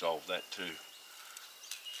have to resolve that too.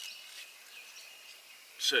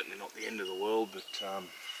 Certainly not the end of the world, but it's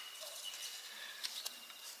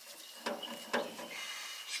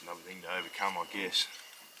another thing to overcome, I guess.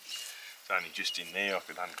 It's only just in there. I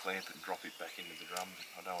could unclamp it and drop it back into the drum,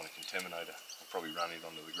 but I don't want to contaminate it. I'll probably run it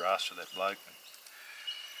onto the grass for that bloke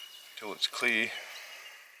until it's clear.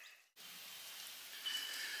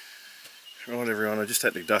 Right everyone, I just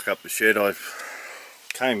had to duck up the shed. I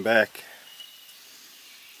came back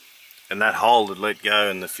and that hole had let go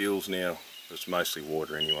and the fuel's now, it's mostly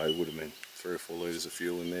water anyway, it would have been 3 or 4 litres of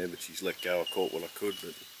fuel in there, but she's let go. I caught what I could,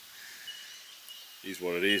 but here's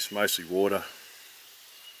what it is, mostly water.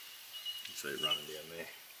 You can see it running down there.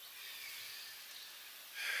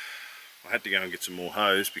 I had to go and get some more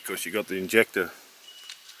hose because you got the injector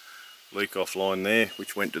leak off line there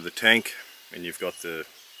which went to the tank, and you've got the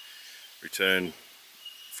return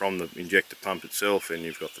from the injector pump itself, and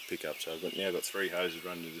you've got the pickup. So I've now got 3 hoses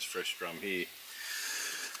running to this fresh drum here.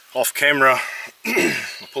 Off camera, I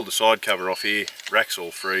pulled the side cover off here, rack's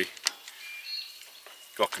all free,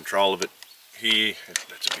 got control of it here.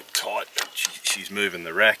 That's a bit tight, but she's moving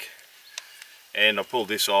the rack, and I pulled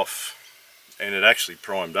this off and it actually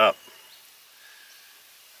primed up.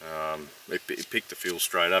 It picked the fuel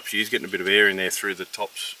straight up. She's getting a bit of air in there through the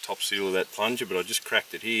top seal of that plunger, but I just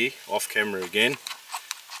cracked it here off camera again,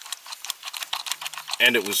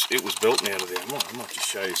 and it was belting out of there. I might just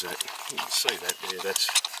show you that. You can see that there. That's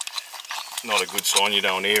not a good sign. You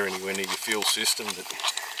don't want air anywhere near your fuel system, but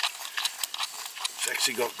it's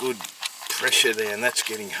actually got good pressure there, and that's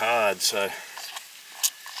getting hard. So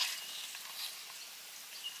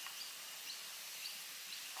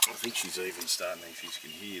I think she's even starting, if you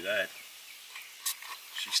can hear that,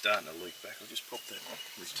 she's starting to leak back. I'll just pop that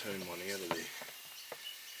return one out of there.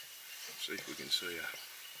 See if we can see her.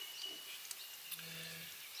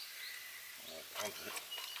 I'll pump it.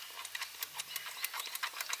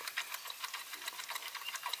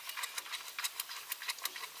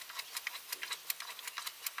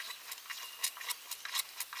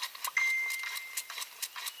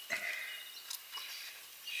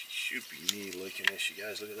 Should be near leaking. There she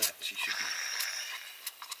goes, look at that. She should be.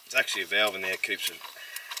 There's actually a valve in there that keeps it,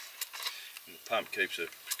 and the pump keeps a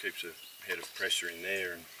head of pressure in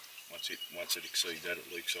there, and once it exceeds that,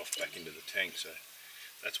 it leaks off back into the tank. So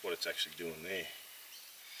that's what it's actually doing there.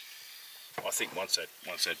 I think once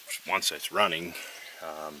that's running,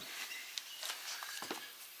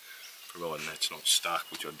 providing that's not stuck,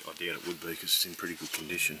 which I doubt it would be because it's in pretty good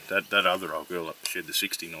condition. That other old girl up the shed, the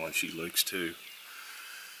 69, she leaks too.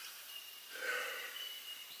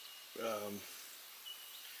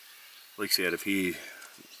 Leaks out of here.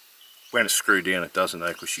 When it's screwed down it doesn't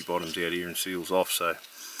though, because she bottoms out here and seals off. So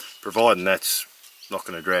providing that's not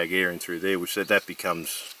going to drag air in through there, which that's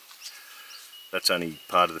only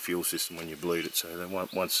part of the fuel system when you bleed it. So then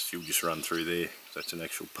once you'll just run through there. That's an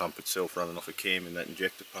actual pump itself running off a cam in that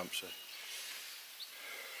injector pump. So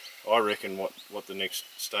I reckon what the next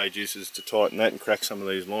stage is to tighten that and crack some of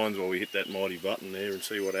these lines while we hit that mighty button there and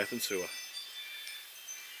see what happens to her.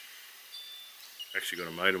 Actually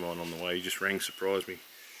got a mate of mine on the way, he just rang, surprised me.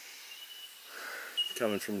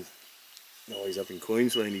 Coming from, oh, he's up in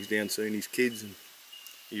Queensland, he's down seeing his kids, and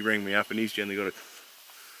he rang me up, and he's generally got a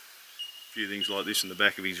few things like this in the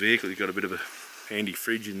back of his vehicle. He's got a bit of a handy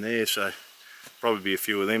fridge in there, so probably be a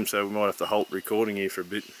few of them, so we might have to halt recording here for a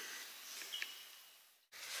bit.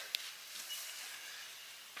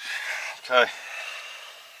 Okay,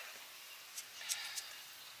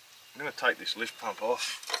 I'm going to take this lift pump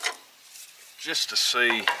off just to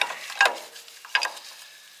see,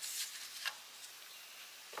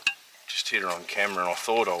 just hit her on camera, and I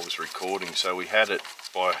thought I was recording, so we had it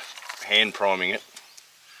by hand priming it,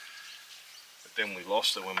 but then we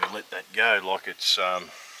lost it when we let that go, like it's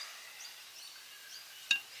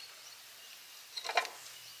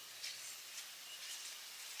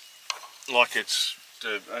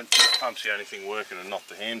the pump's the only thing working and not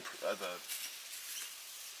the hand, running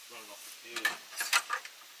off the hand.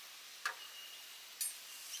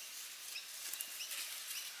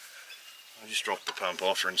 I'll just drop the pump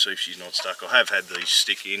off her and see if she's not stuck. I have had these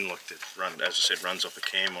stick in, like the run, as I said, runs off a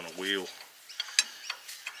cam on a wheel,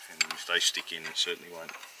 and if they stick in, it certainly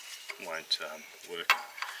won't work.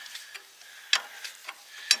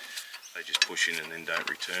 They just push in and then don't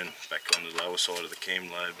return back on the lower side of the cam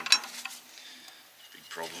lobe, and big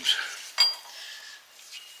problems.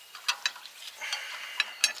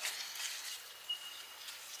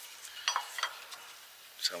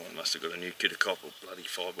 Someone must have got a new kit of copper bloody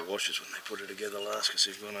fibre washers when they put it together last, because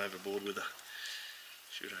they've gone overboard with her.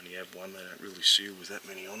 Should only have one, they don't really seal with that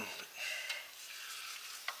many on them. But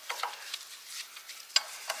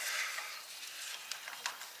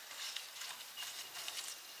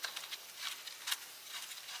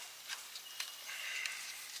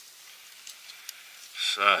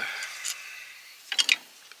so,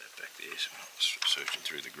 put that back there, so I'm searching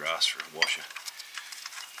through the grass for a washer.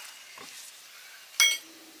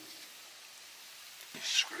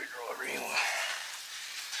 Screwdriver here will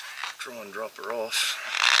try and drop her off.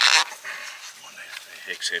 Might need a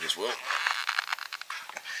hex head as well.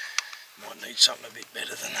 Might need something a bit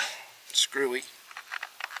better than a screwy.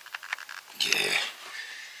 Yeah.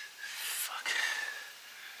 Fuck.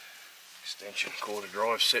 Extension quarter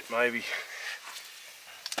drive set maybe.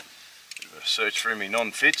 Bit of a search through my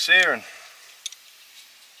non-fits there, and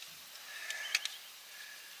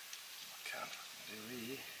I can't do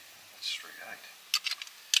here. That's 3/8.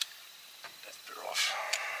 That bit off.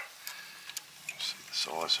 See the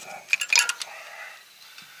size of that.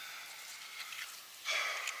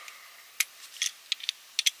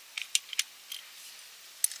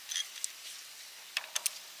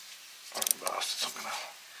 Bastards, I'm gonna.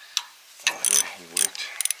 Oh, there, he worked.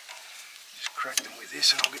 Just crack them with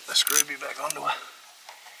this and I'll get the screwby back onto her.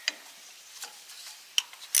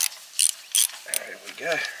 There we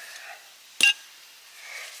go.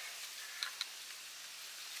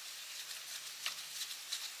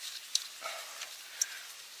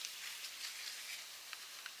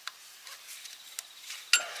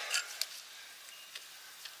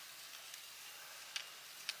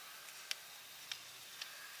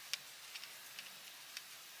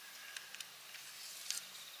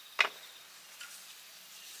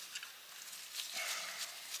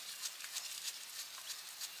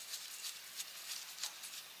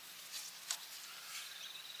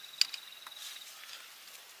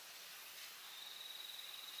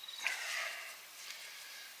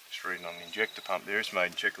 Reading on the injector pump there, it's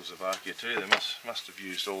made in Czechoslovakia too. They must have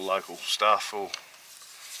used all local stuff, or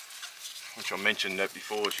which I mentioned that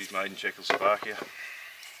before, she's made in Czechoslovakia.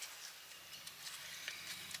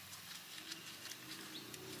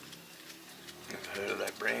 Never heard of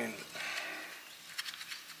that brand.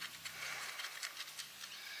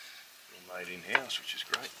 All made in-house, which is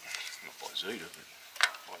great. Not by Zetor, but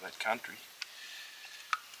by that country.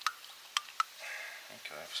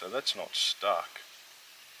 Okay, so that's not stuck.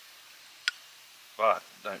 But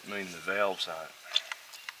don't mean the valves aren't.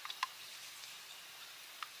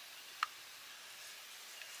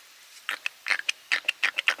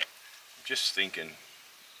 I'm just thinking,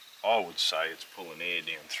 I would say it's pulling air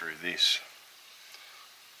down through this.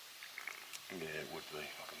 Yeah, it would be.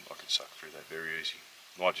 I can suck through that very easy.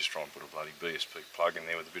 I might just try and put a bloody BSP plug in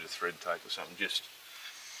there with a bit of thread tape or something, just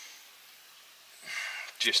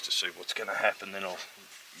to see what's going to happen. Then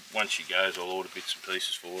once she goes, I'll order bits and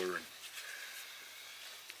pieces for her.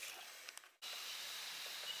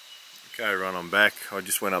 Okay, run, I'm back. I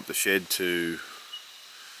just went up the shed to,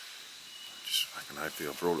 hopefully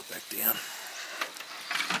I brought it back down.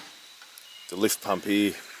 The lift pump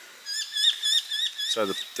here. So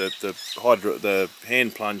the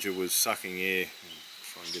hand plunger was sucking air.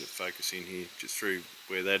 Try and get it focus in here, just through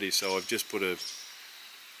where that is. So I've just put a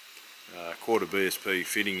quarter BSP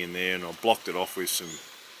fitting in there, and I blocked it off with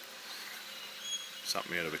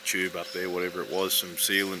something out of a tube up there, whatever it was, some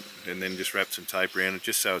sealant, and then just wrapped some tape around it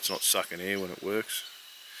just so it's not sucking air when it works.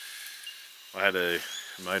 I had a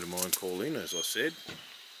mate of mine call in, as I said,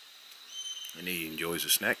 and he enjoys a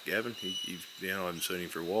snack, Gavin. I haven't seen him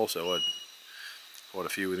for a while, so I had quite a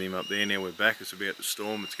few with him up there. Now we're back, it's about to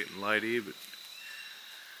storm, it's getting late here, but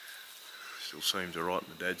still seems alright.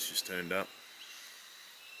 My dad's just turned up.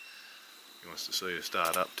 He wants to see her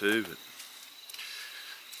start up too, but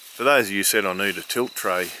for those of you who said I need a tilt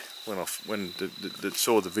tray, when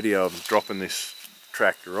saw the video of dropping this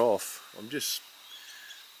tractor off,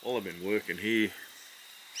 while I've been working here,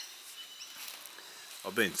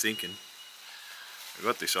 I've been thinking, I've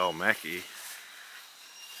got this old Mackie,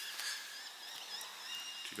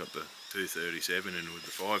 she got the 237 in with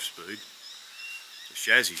the 5-speed, the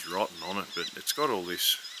chassis rotten on it, but it's got all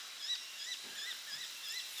this,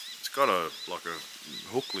 it's got like a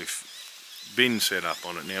hook lift bin set up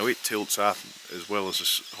on it. Now it tilts up, as well as a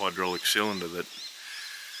hydraulic cylinder that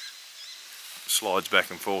slides back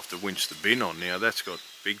and forth to winch the bin on. Now that's got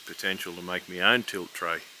big potential to make my own tilt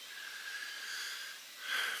tray.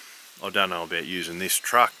 I don't know about using this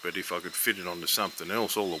truck, but if I could fit it onto something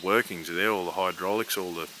else, all the workings are there, all the hydraulics,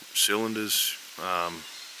 all the cylinders,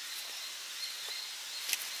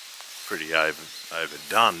 pretty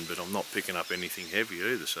overdone, but I'm not picking up anything heavy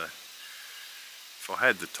either, so if I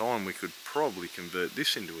had the time we could probably convert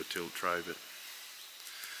this into a tilt tray, but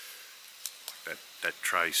that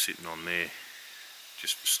tray's sitting on there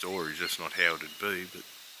just for storage. That's not how it'd be, but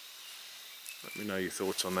let me know your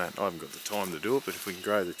thoughts on that. I haven't got the time to do it, but if we can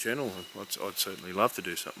grow the channel, I'd certainly love to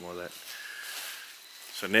do something like that.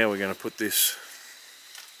 So now we're going to put this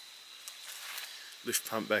lift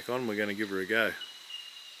pump back on. We're going to give her a go.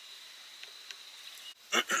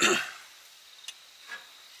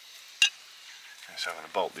 So I'm going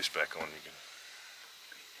to bolt this back on. You can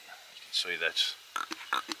see that's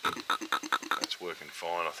working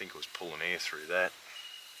fine. I think it was pulling air through that.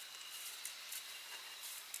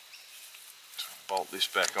 So I'll bolt this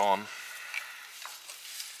back on.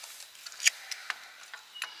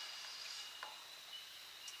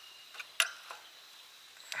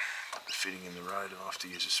 Put the fitting in the rotor. I'll have to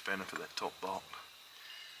use a spanner for that top bolt.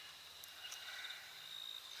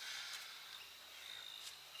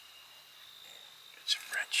 Get some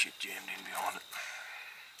rat shit jammed in behind it.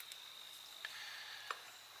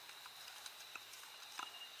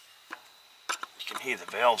 You can hear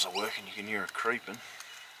the valves are working, you can hear it creeping.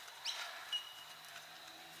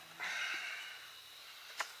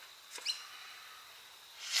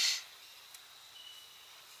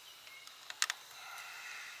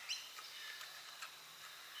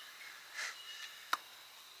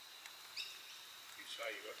 You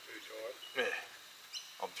say you got two tires? Yeah,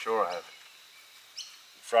 I'm sure I have.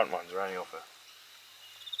 The front ones are only off a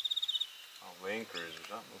Land Cruiser or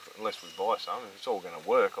something, unless we buy some. If it's all going to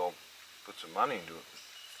work, I'll put some money into it.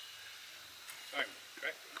 Same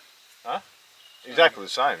tractor. Huh? Same. Exactly the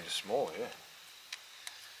same, just smaller, yeah.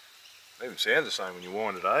 It even sounds the same when you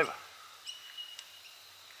wind it over.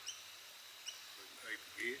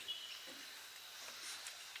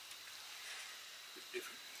 Bit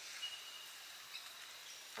different.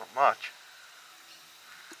 Not much.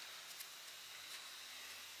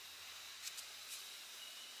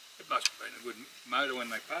 It must have been a good motor when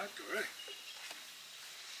they parked her, eh?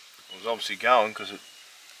 It was obviously going because it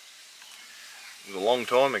was a long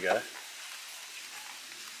time ago.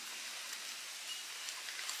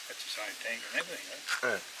 That's the same tank and everything, eh?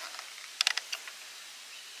 Yeah.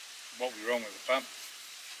 What was wrong with the pump?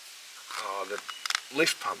 Oh, the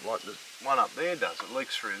lift pump, like the one up there does, it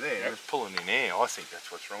leaks through there. Yep. And it's pulling in air. I think that's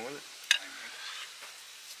what's wrong with it.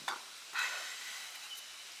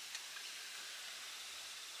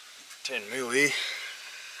 10 mil here.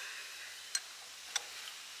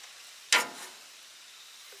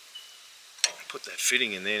 Put that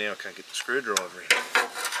fitting in there now. I can't get the screwdriver in.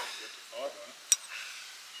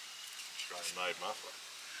 Australian made muffler.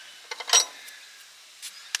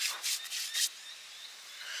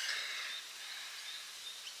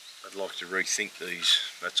 I'd like to rethink these.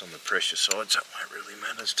 That's on the pressure side, so it won't really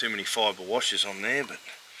matter. There's too many fibre washers on there, but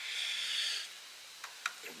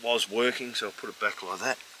it was working, so I'll put it back like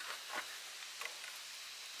that.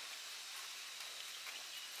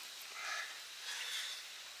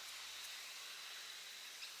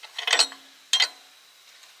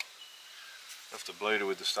 I have to bleed her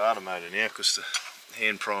with the starter motor now because the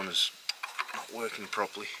hand primer's not working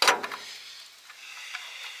properly.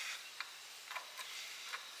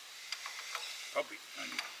 Probably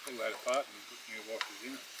only pull that apart and put new washers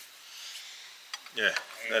in it. Yeah,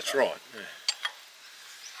 that's right.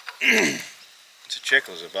 Yeah. It's a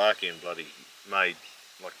Czechoslovakian bloody made,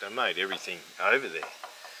 like they made everything over there.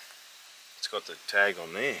 It's got the tag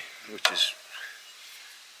on there, which is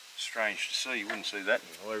strange to see. You wouldn't see that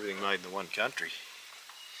anymore. Everything made in the one country.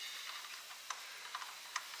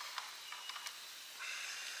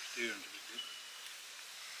 Steering's a bit good.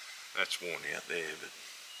 That's worn out there, but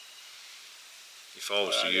if I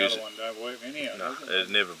was to use it, the other one don't work anyhow. no,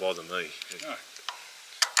 it'd never bother me. No.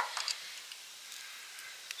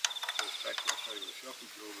 Back to the shock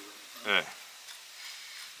absorber. Yeah.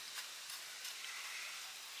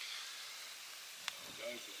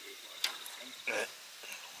 Yeah.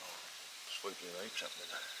 Sweeping heaps up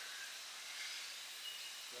there.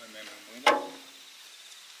 And then winter.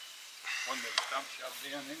 One little stump shoved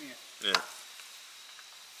down in here. Yeah.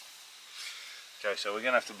 Okay, so we're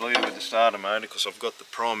going to have to bleed it with the starter motor because I've got the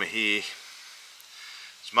primer here.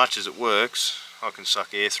 As much as it works, I can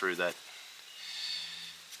suck air through that.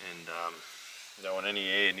 And don't want any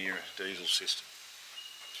air near a diesel system.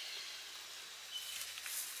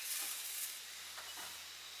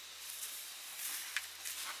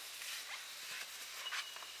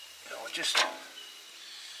 I'll just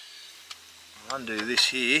undo this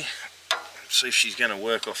here, see if she's going to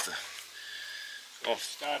work off the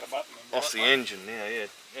Start a button off the engine now. Yeah,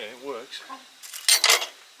 it works.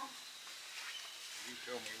 You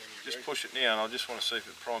tell me when you're Just ready. push it now, and I just want to see if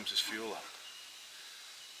it primes this fuel up.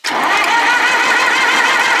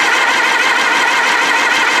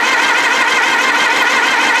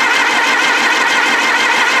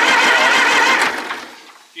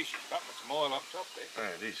 Geez, it's got a mile up top there.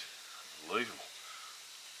 Yeah, it is. Unbelievable.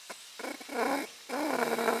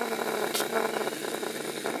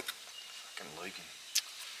 Fucking leaking.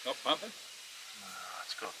 Not pumping? No,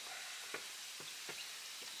 it's got...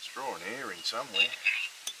 It's drawing air in somewhere.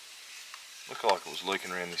 Looked like it was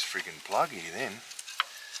leaking around this friggin' plug here then.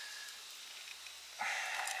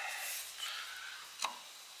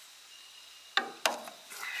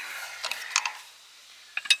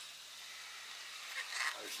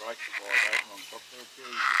 Those brakes are wide open on top there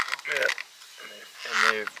too. Yeah. And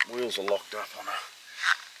their wheels are locked up on a...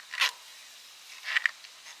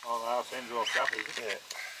 Oh, the half ends locked up, is it? Yeah.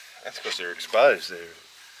 That's because they're exposed. They're...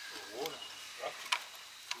 Water. Rough.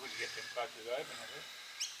 You wouldn't get them clutches open, I guess.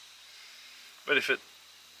 But if it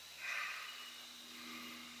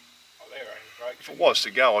Oh, they're only brakes. if it was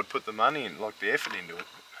to go, I'd put the money in, like the effort into it.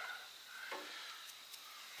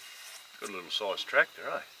 Got a little sized tractor,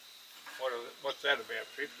 eh? What's that about,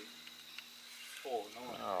 50? 4,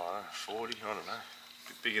 9? Oh, 40, I don't know.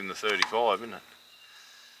 Bit bigger than the 35, isn't it?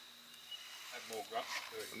 Had more grunt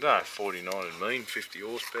than 30. No, 49 and mean, 50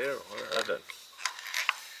 horsepower. I don't.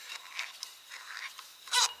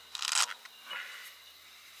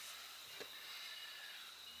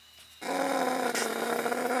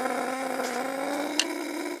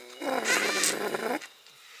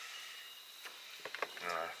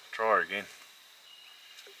 Try her again.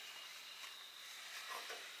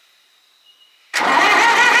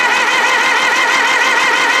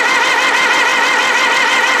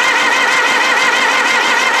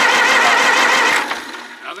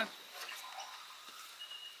 Nothing?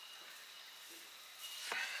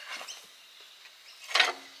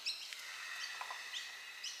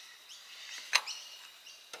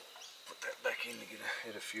 Put that back in to get a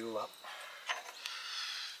head of fuel up.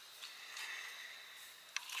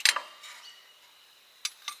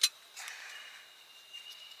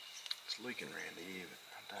 It's leaking around here, but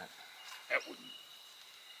I don't. That wouldn't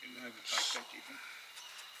overtake that, you think?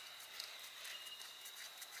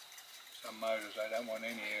 Some motors, they don't want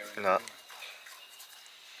any air in No. them.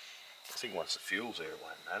 I think once the fuel's there, it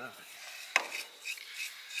won't matter.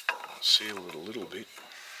 But I'll seal it a little bit.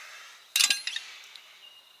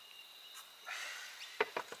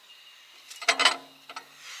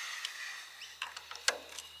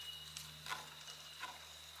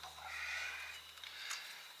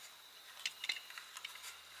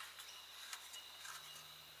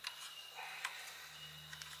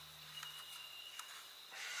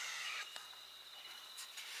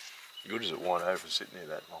 Good as it won't over sitting there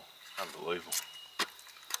that long. Unbelievable.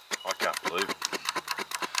 I can't believe it.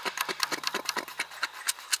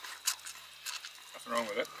 Nothing wrong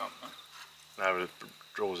with that pump, mate. No, but it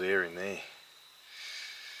draws air in there.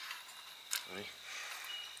 See?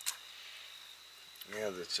 Now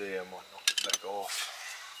that it's there, I might knock it back off.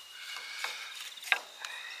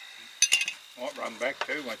 Might run back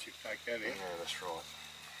too once you take that in. Yeah, that's right.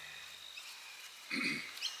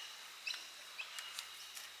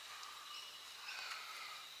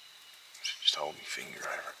 Just hold my finger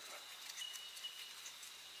over it.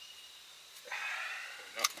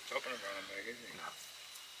 Nothing stopping it running back, is it? No.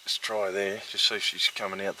 Let's try there, just see if she's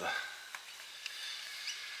coming out the...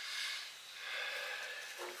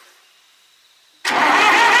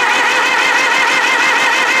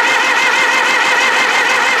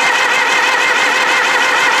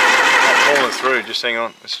 Not falling through, just hang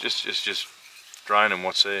on. It's just draining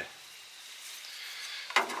what's there.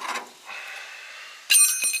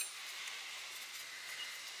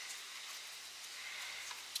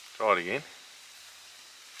 Try it again.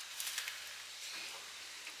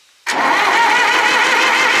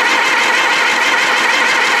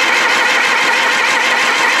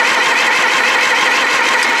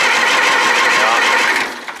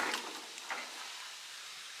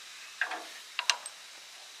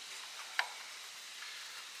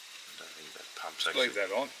 Just leave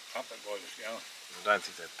that on, pump it while it's going. I don't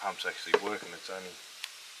think that pump's actually working, it's only...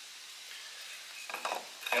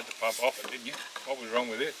 You had the pump off it, didn't you? What was wrong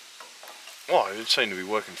with it? Oh, it seemed to be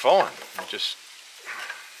working fine. It just...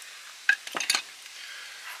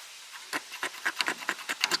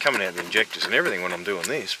 It's coming out the injectors and everything when I'm doing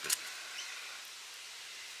this, but...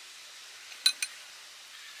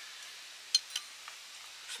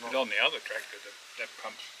 But on the other tractor, that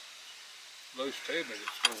pump's loose too, but it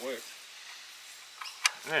still works.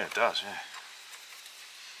 Yeah, it does, yeah.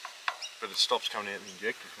 But it stops coming out the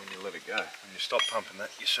injectors when you let it go. When you stop pumping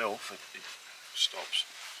that yourself, it stops.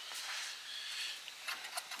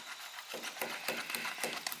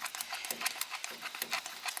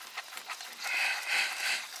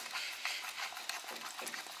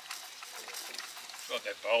 It's like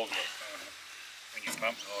that bowl's got when you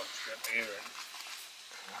pump it, like it's got air in it.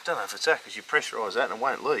 I don't know if it's that because you pressurise that and it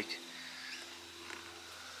won't leak.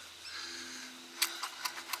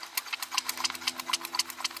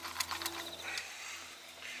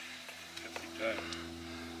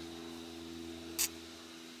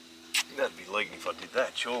 That'd be leaking if I did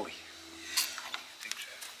that, surely. I think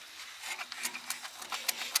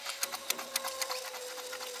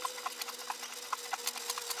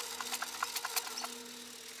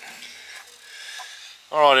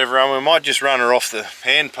so. Alright everyone, we might just run her off the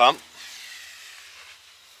hand pump.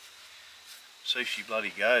 See if she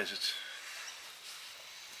bloody goes.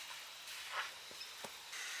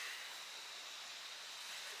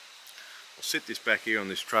 I'll sit this back here on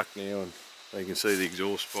this truck now and you can see the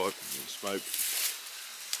exhaust pipe and smoke.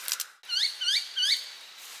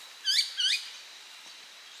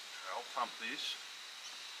 I'll pump this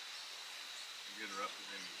and get her up with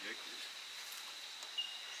them injectors.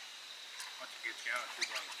 Once it gets going, it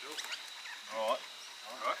should run itself. Alright.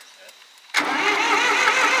 Alright. Yeah.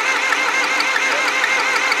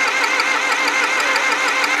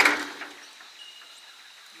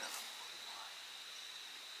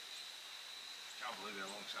 Can't believe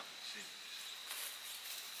how long something's sitting.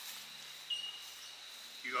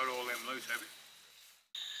 You got all them loose, have you?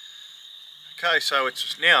 Okay, so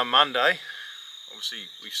it's now Monday. Obviously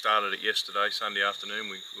we started it yesterday, Sunday afternoon.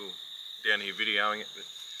 We were down here videoing it, but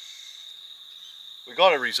we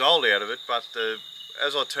got a result out of it. But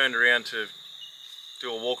as I turned around to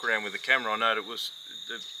do a walk around with the camera, I noted the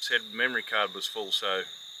said memory card was full. So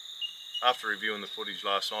after reviewing the footage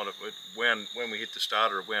last night, it wound, when we hit the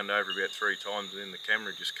starter, it wound over about 3 times, and then the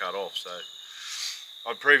camera just cut off. So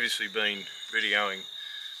I'd previously been videoing.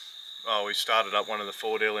 Oh, we started up one of the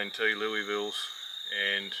Ford LNT Louisvilles,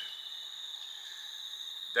 and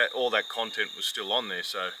all that content was still on there.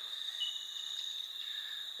 So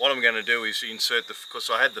what I'm going to do is insert because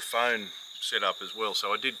I had the phone set up as well,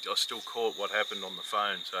 so I still caught what happened on the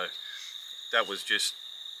phone. So that was just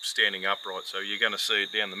standing upright. So you're going to see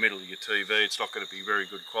it down the middle of your TV. It's not going to be very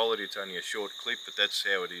good quality. It's only a short clip, but that's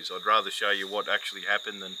how it is. I'd rather show you what actually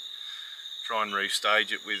happened than try and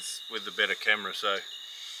restage it with the better camera. So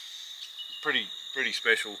pretty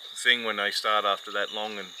special thing when they start after that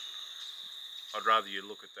long, and I'd rather you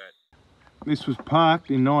look at that. This was parked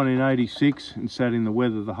in 1986 and sat in the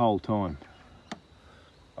weather the whole time.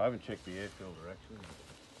 I haven't checked the air filter actually.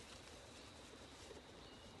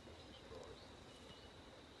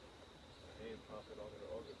 Hand pump it, I've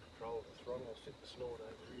got control of the throttle. I'll set the snort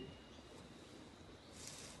over here.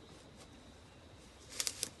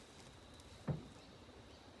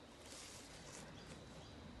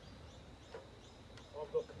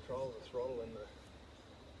 I've got control of the throttle and the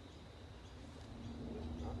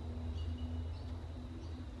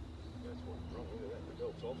that's what's wrong with that. The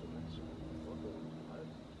belt's off and that's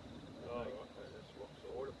oh, okay, that's locked. The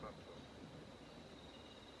water pump.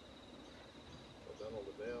 I've done all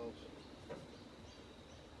the valves.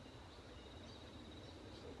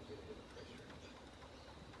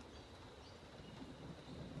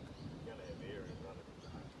 You're gonna have air in running.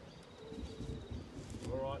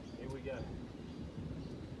 Alright, here we go.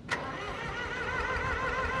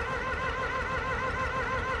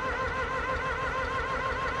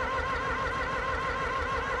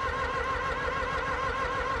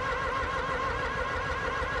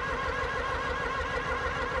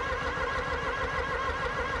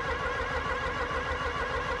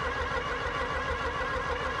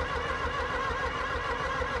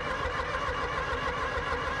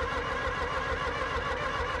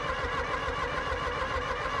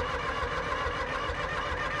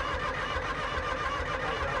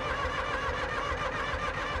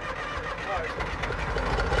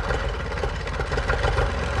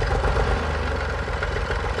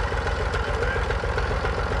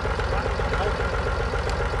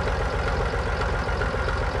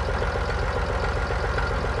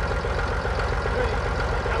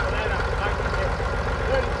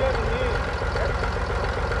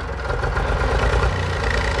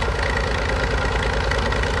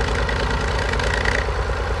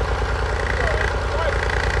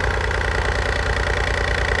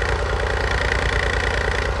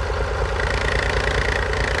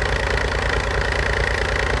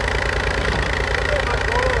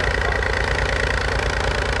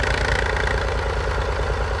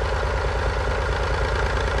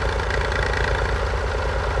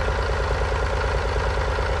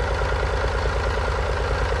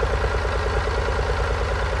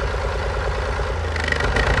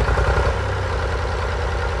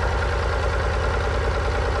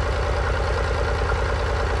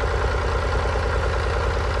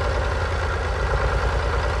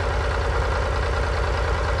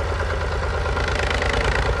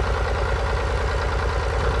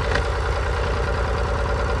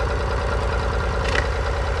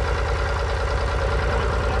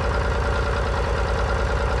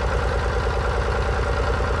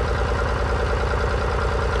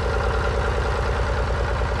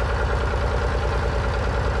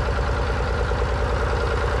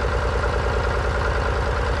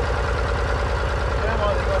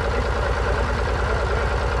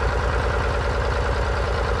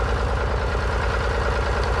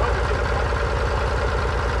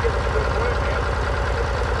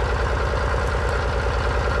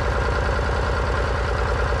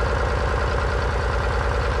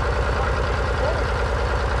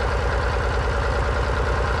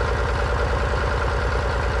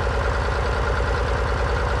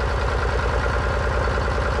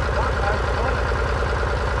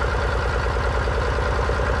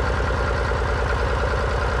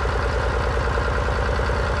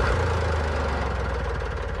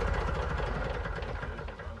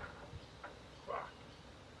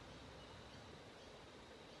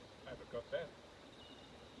 got that.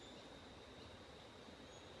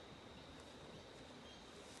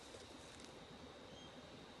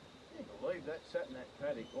 Can you believe that sat in that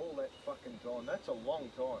paddock all that fucking time? That's a long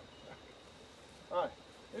time. Oh,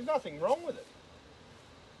 there's nothing wrong with it.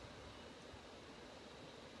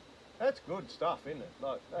 That's good stuff, isn't it?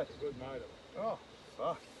 Like, that's a good motor. Oh,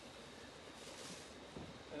 fuck.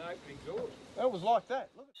 An open exhaust. That was like that.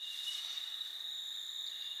 Look at.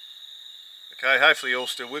 Okay, hopefully you're all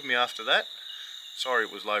still with me after that. Sorry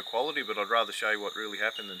it was low quality, but I'd rather show you what really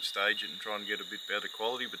happened than stage it and try and get a bit better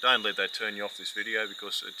quality. But don't let that turn you off this video,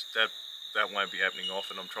 because it's that won't be happening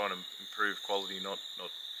often. I'm trying to improve quality, not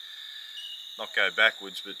go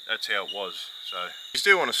backwards, but that's how it was. So if you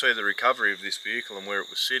still want to see the recovery of this vehicle and where it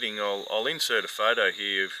was sitting, I'll insert a photo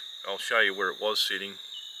here. I'll show you where it was sitting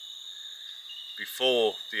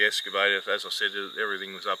before the excavator. As I said,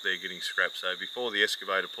 everything was up there getting scrapped, so before the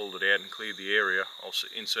excavator pulled it out and cleared the area, I'll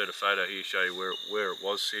insert a photo here, show you where it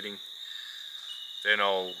was sitting. Then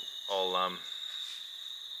I'll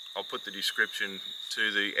put the description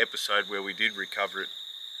to the episode where we did recover it,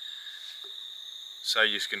 so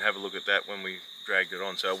you can have a look at that when we dragged it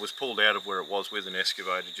on. So it was pulled out of where it was with an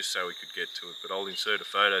excavator just so we could get to it, but I'll insert a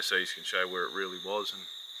photo so you can show where it really was.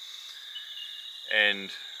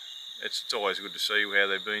 And it's always good to see how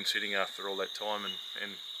they've been sitting after all that time,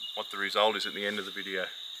 and what the result is at the end of the video.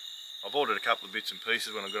 I've ordered a couple of bits and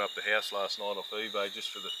pieces when I got up the house last night off eBay,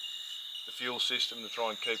 just for the fuel system, to try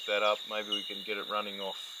and keep that up. Maybe we can get it running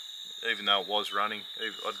off, even though it was running.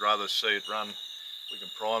 I'd rather see it run. We can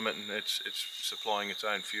prime it and it's supplying its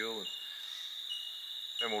own fuel, and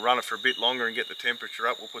then we'll run it for a bit longer and get the temperature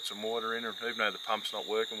up. We'll put some water in, and even though the pump's not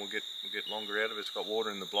working, we'll get longer out of it. It's got water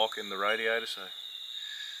in the block in the radiator, so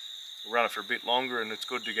we'll run it for a bit longer. And it's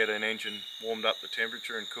good to get an engine warmed up the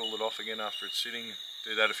temperature and cool it off again after it's sitting.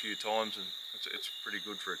 Do that a few times, and it's pretty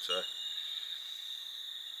good for it. So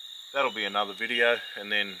that'll be another video, and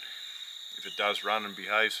then if it does run and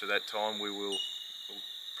behaves for that time, we'll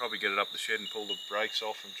probably get it up the shed and pull the brakes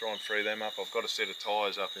off and try and free them up. I've got a set of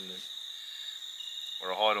tyres up in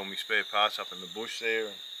where I hide all my spare parts, up in the bush there.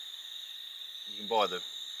 And you can buy the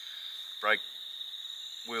brake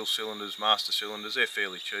wheel cylinders, master cylinders. They're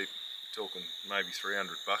fairly cheap. You're talking maybe $300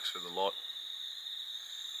 for the lot.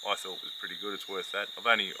 I thought it was pretty good. It's worth that. I'm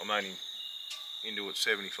only into it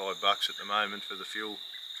 $75 at the moment for the fuel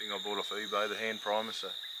thing I bought off eBay, the hand primer. So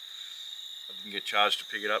I didn't get charged to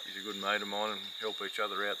pick it up. He's a good mate of mine and help each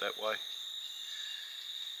other out that way.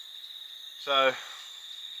 So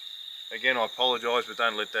again, I apologise, but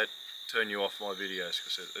don't let that turn you off my videos,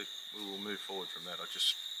 because we will move forward from that.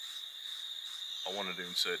 I wanted to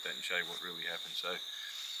insert that and show you what really happened. So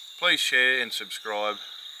please share and subscribe.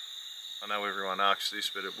 I know everyone asks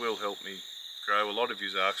this, but it will help me grow. A lot of you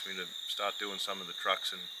asked me to start doing some of the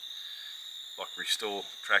trucks and like restore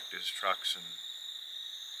tractors, trucks,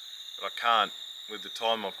 but I can't with the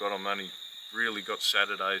time I've got. I'm only really got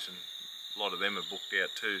Saturdays, and a lot of them are booked out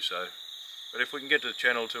too. So, but if we can get the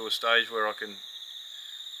channel to a stage where I can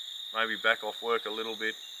maybe back off work a little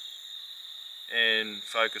bit and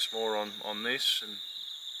focus more on this, and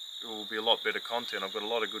it will be a lot better content. I've got a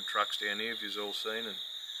lot of good trucks down here, if you've all seen, and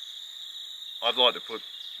I'd like to put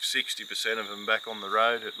 60% of them back on the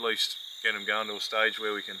road, at least get them going to a stage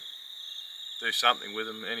where we can do something with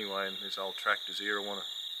them anyway. And there's old tractors here. I want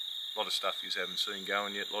a lot of stuff you haven't seen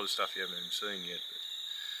going yet, a lot of stuff you haven't even seen yet.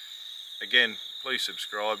 But again, please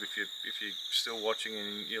subscribe if you're still watching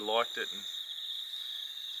and you liked it,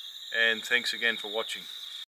 and thanks again for watching.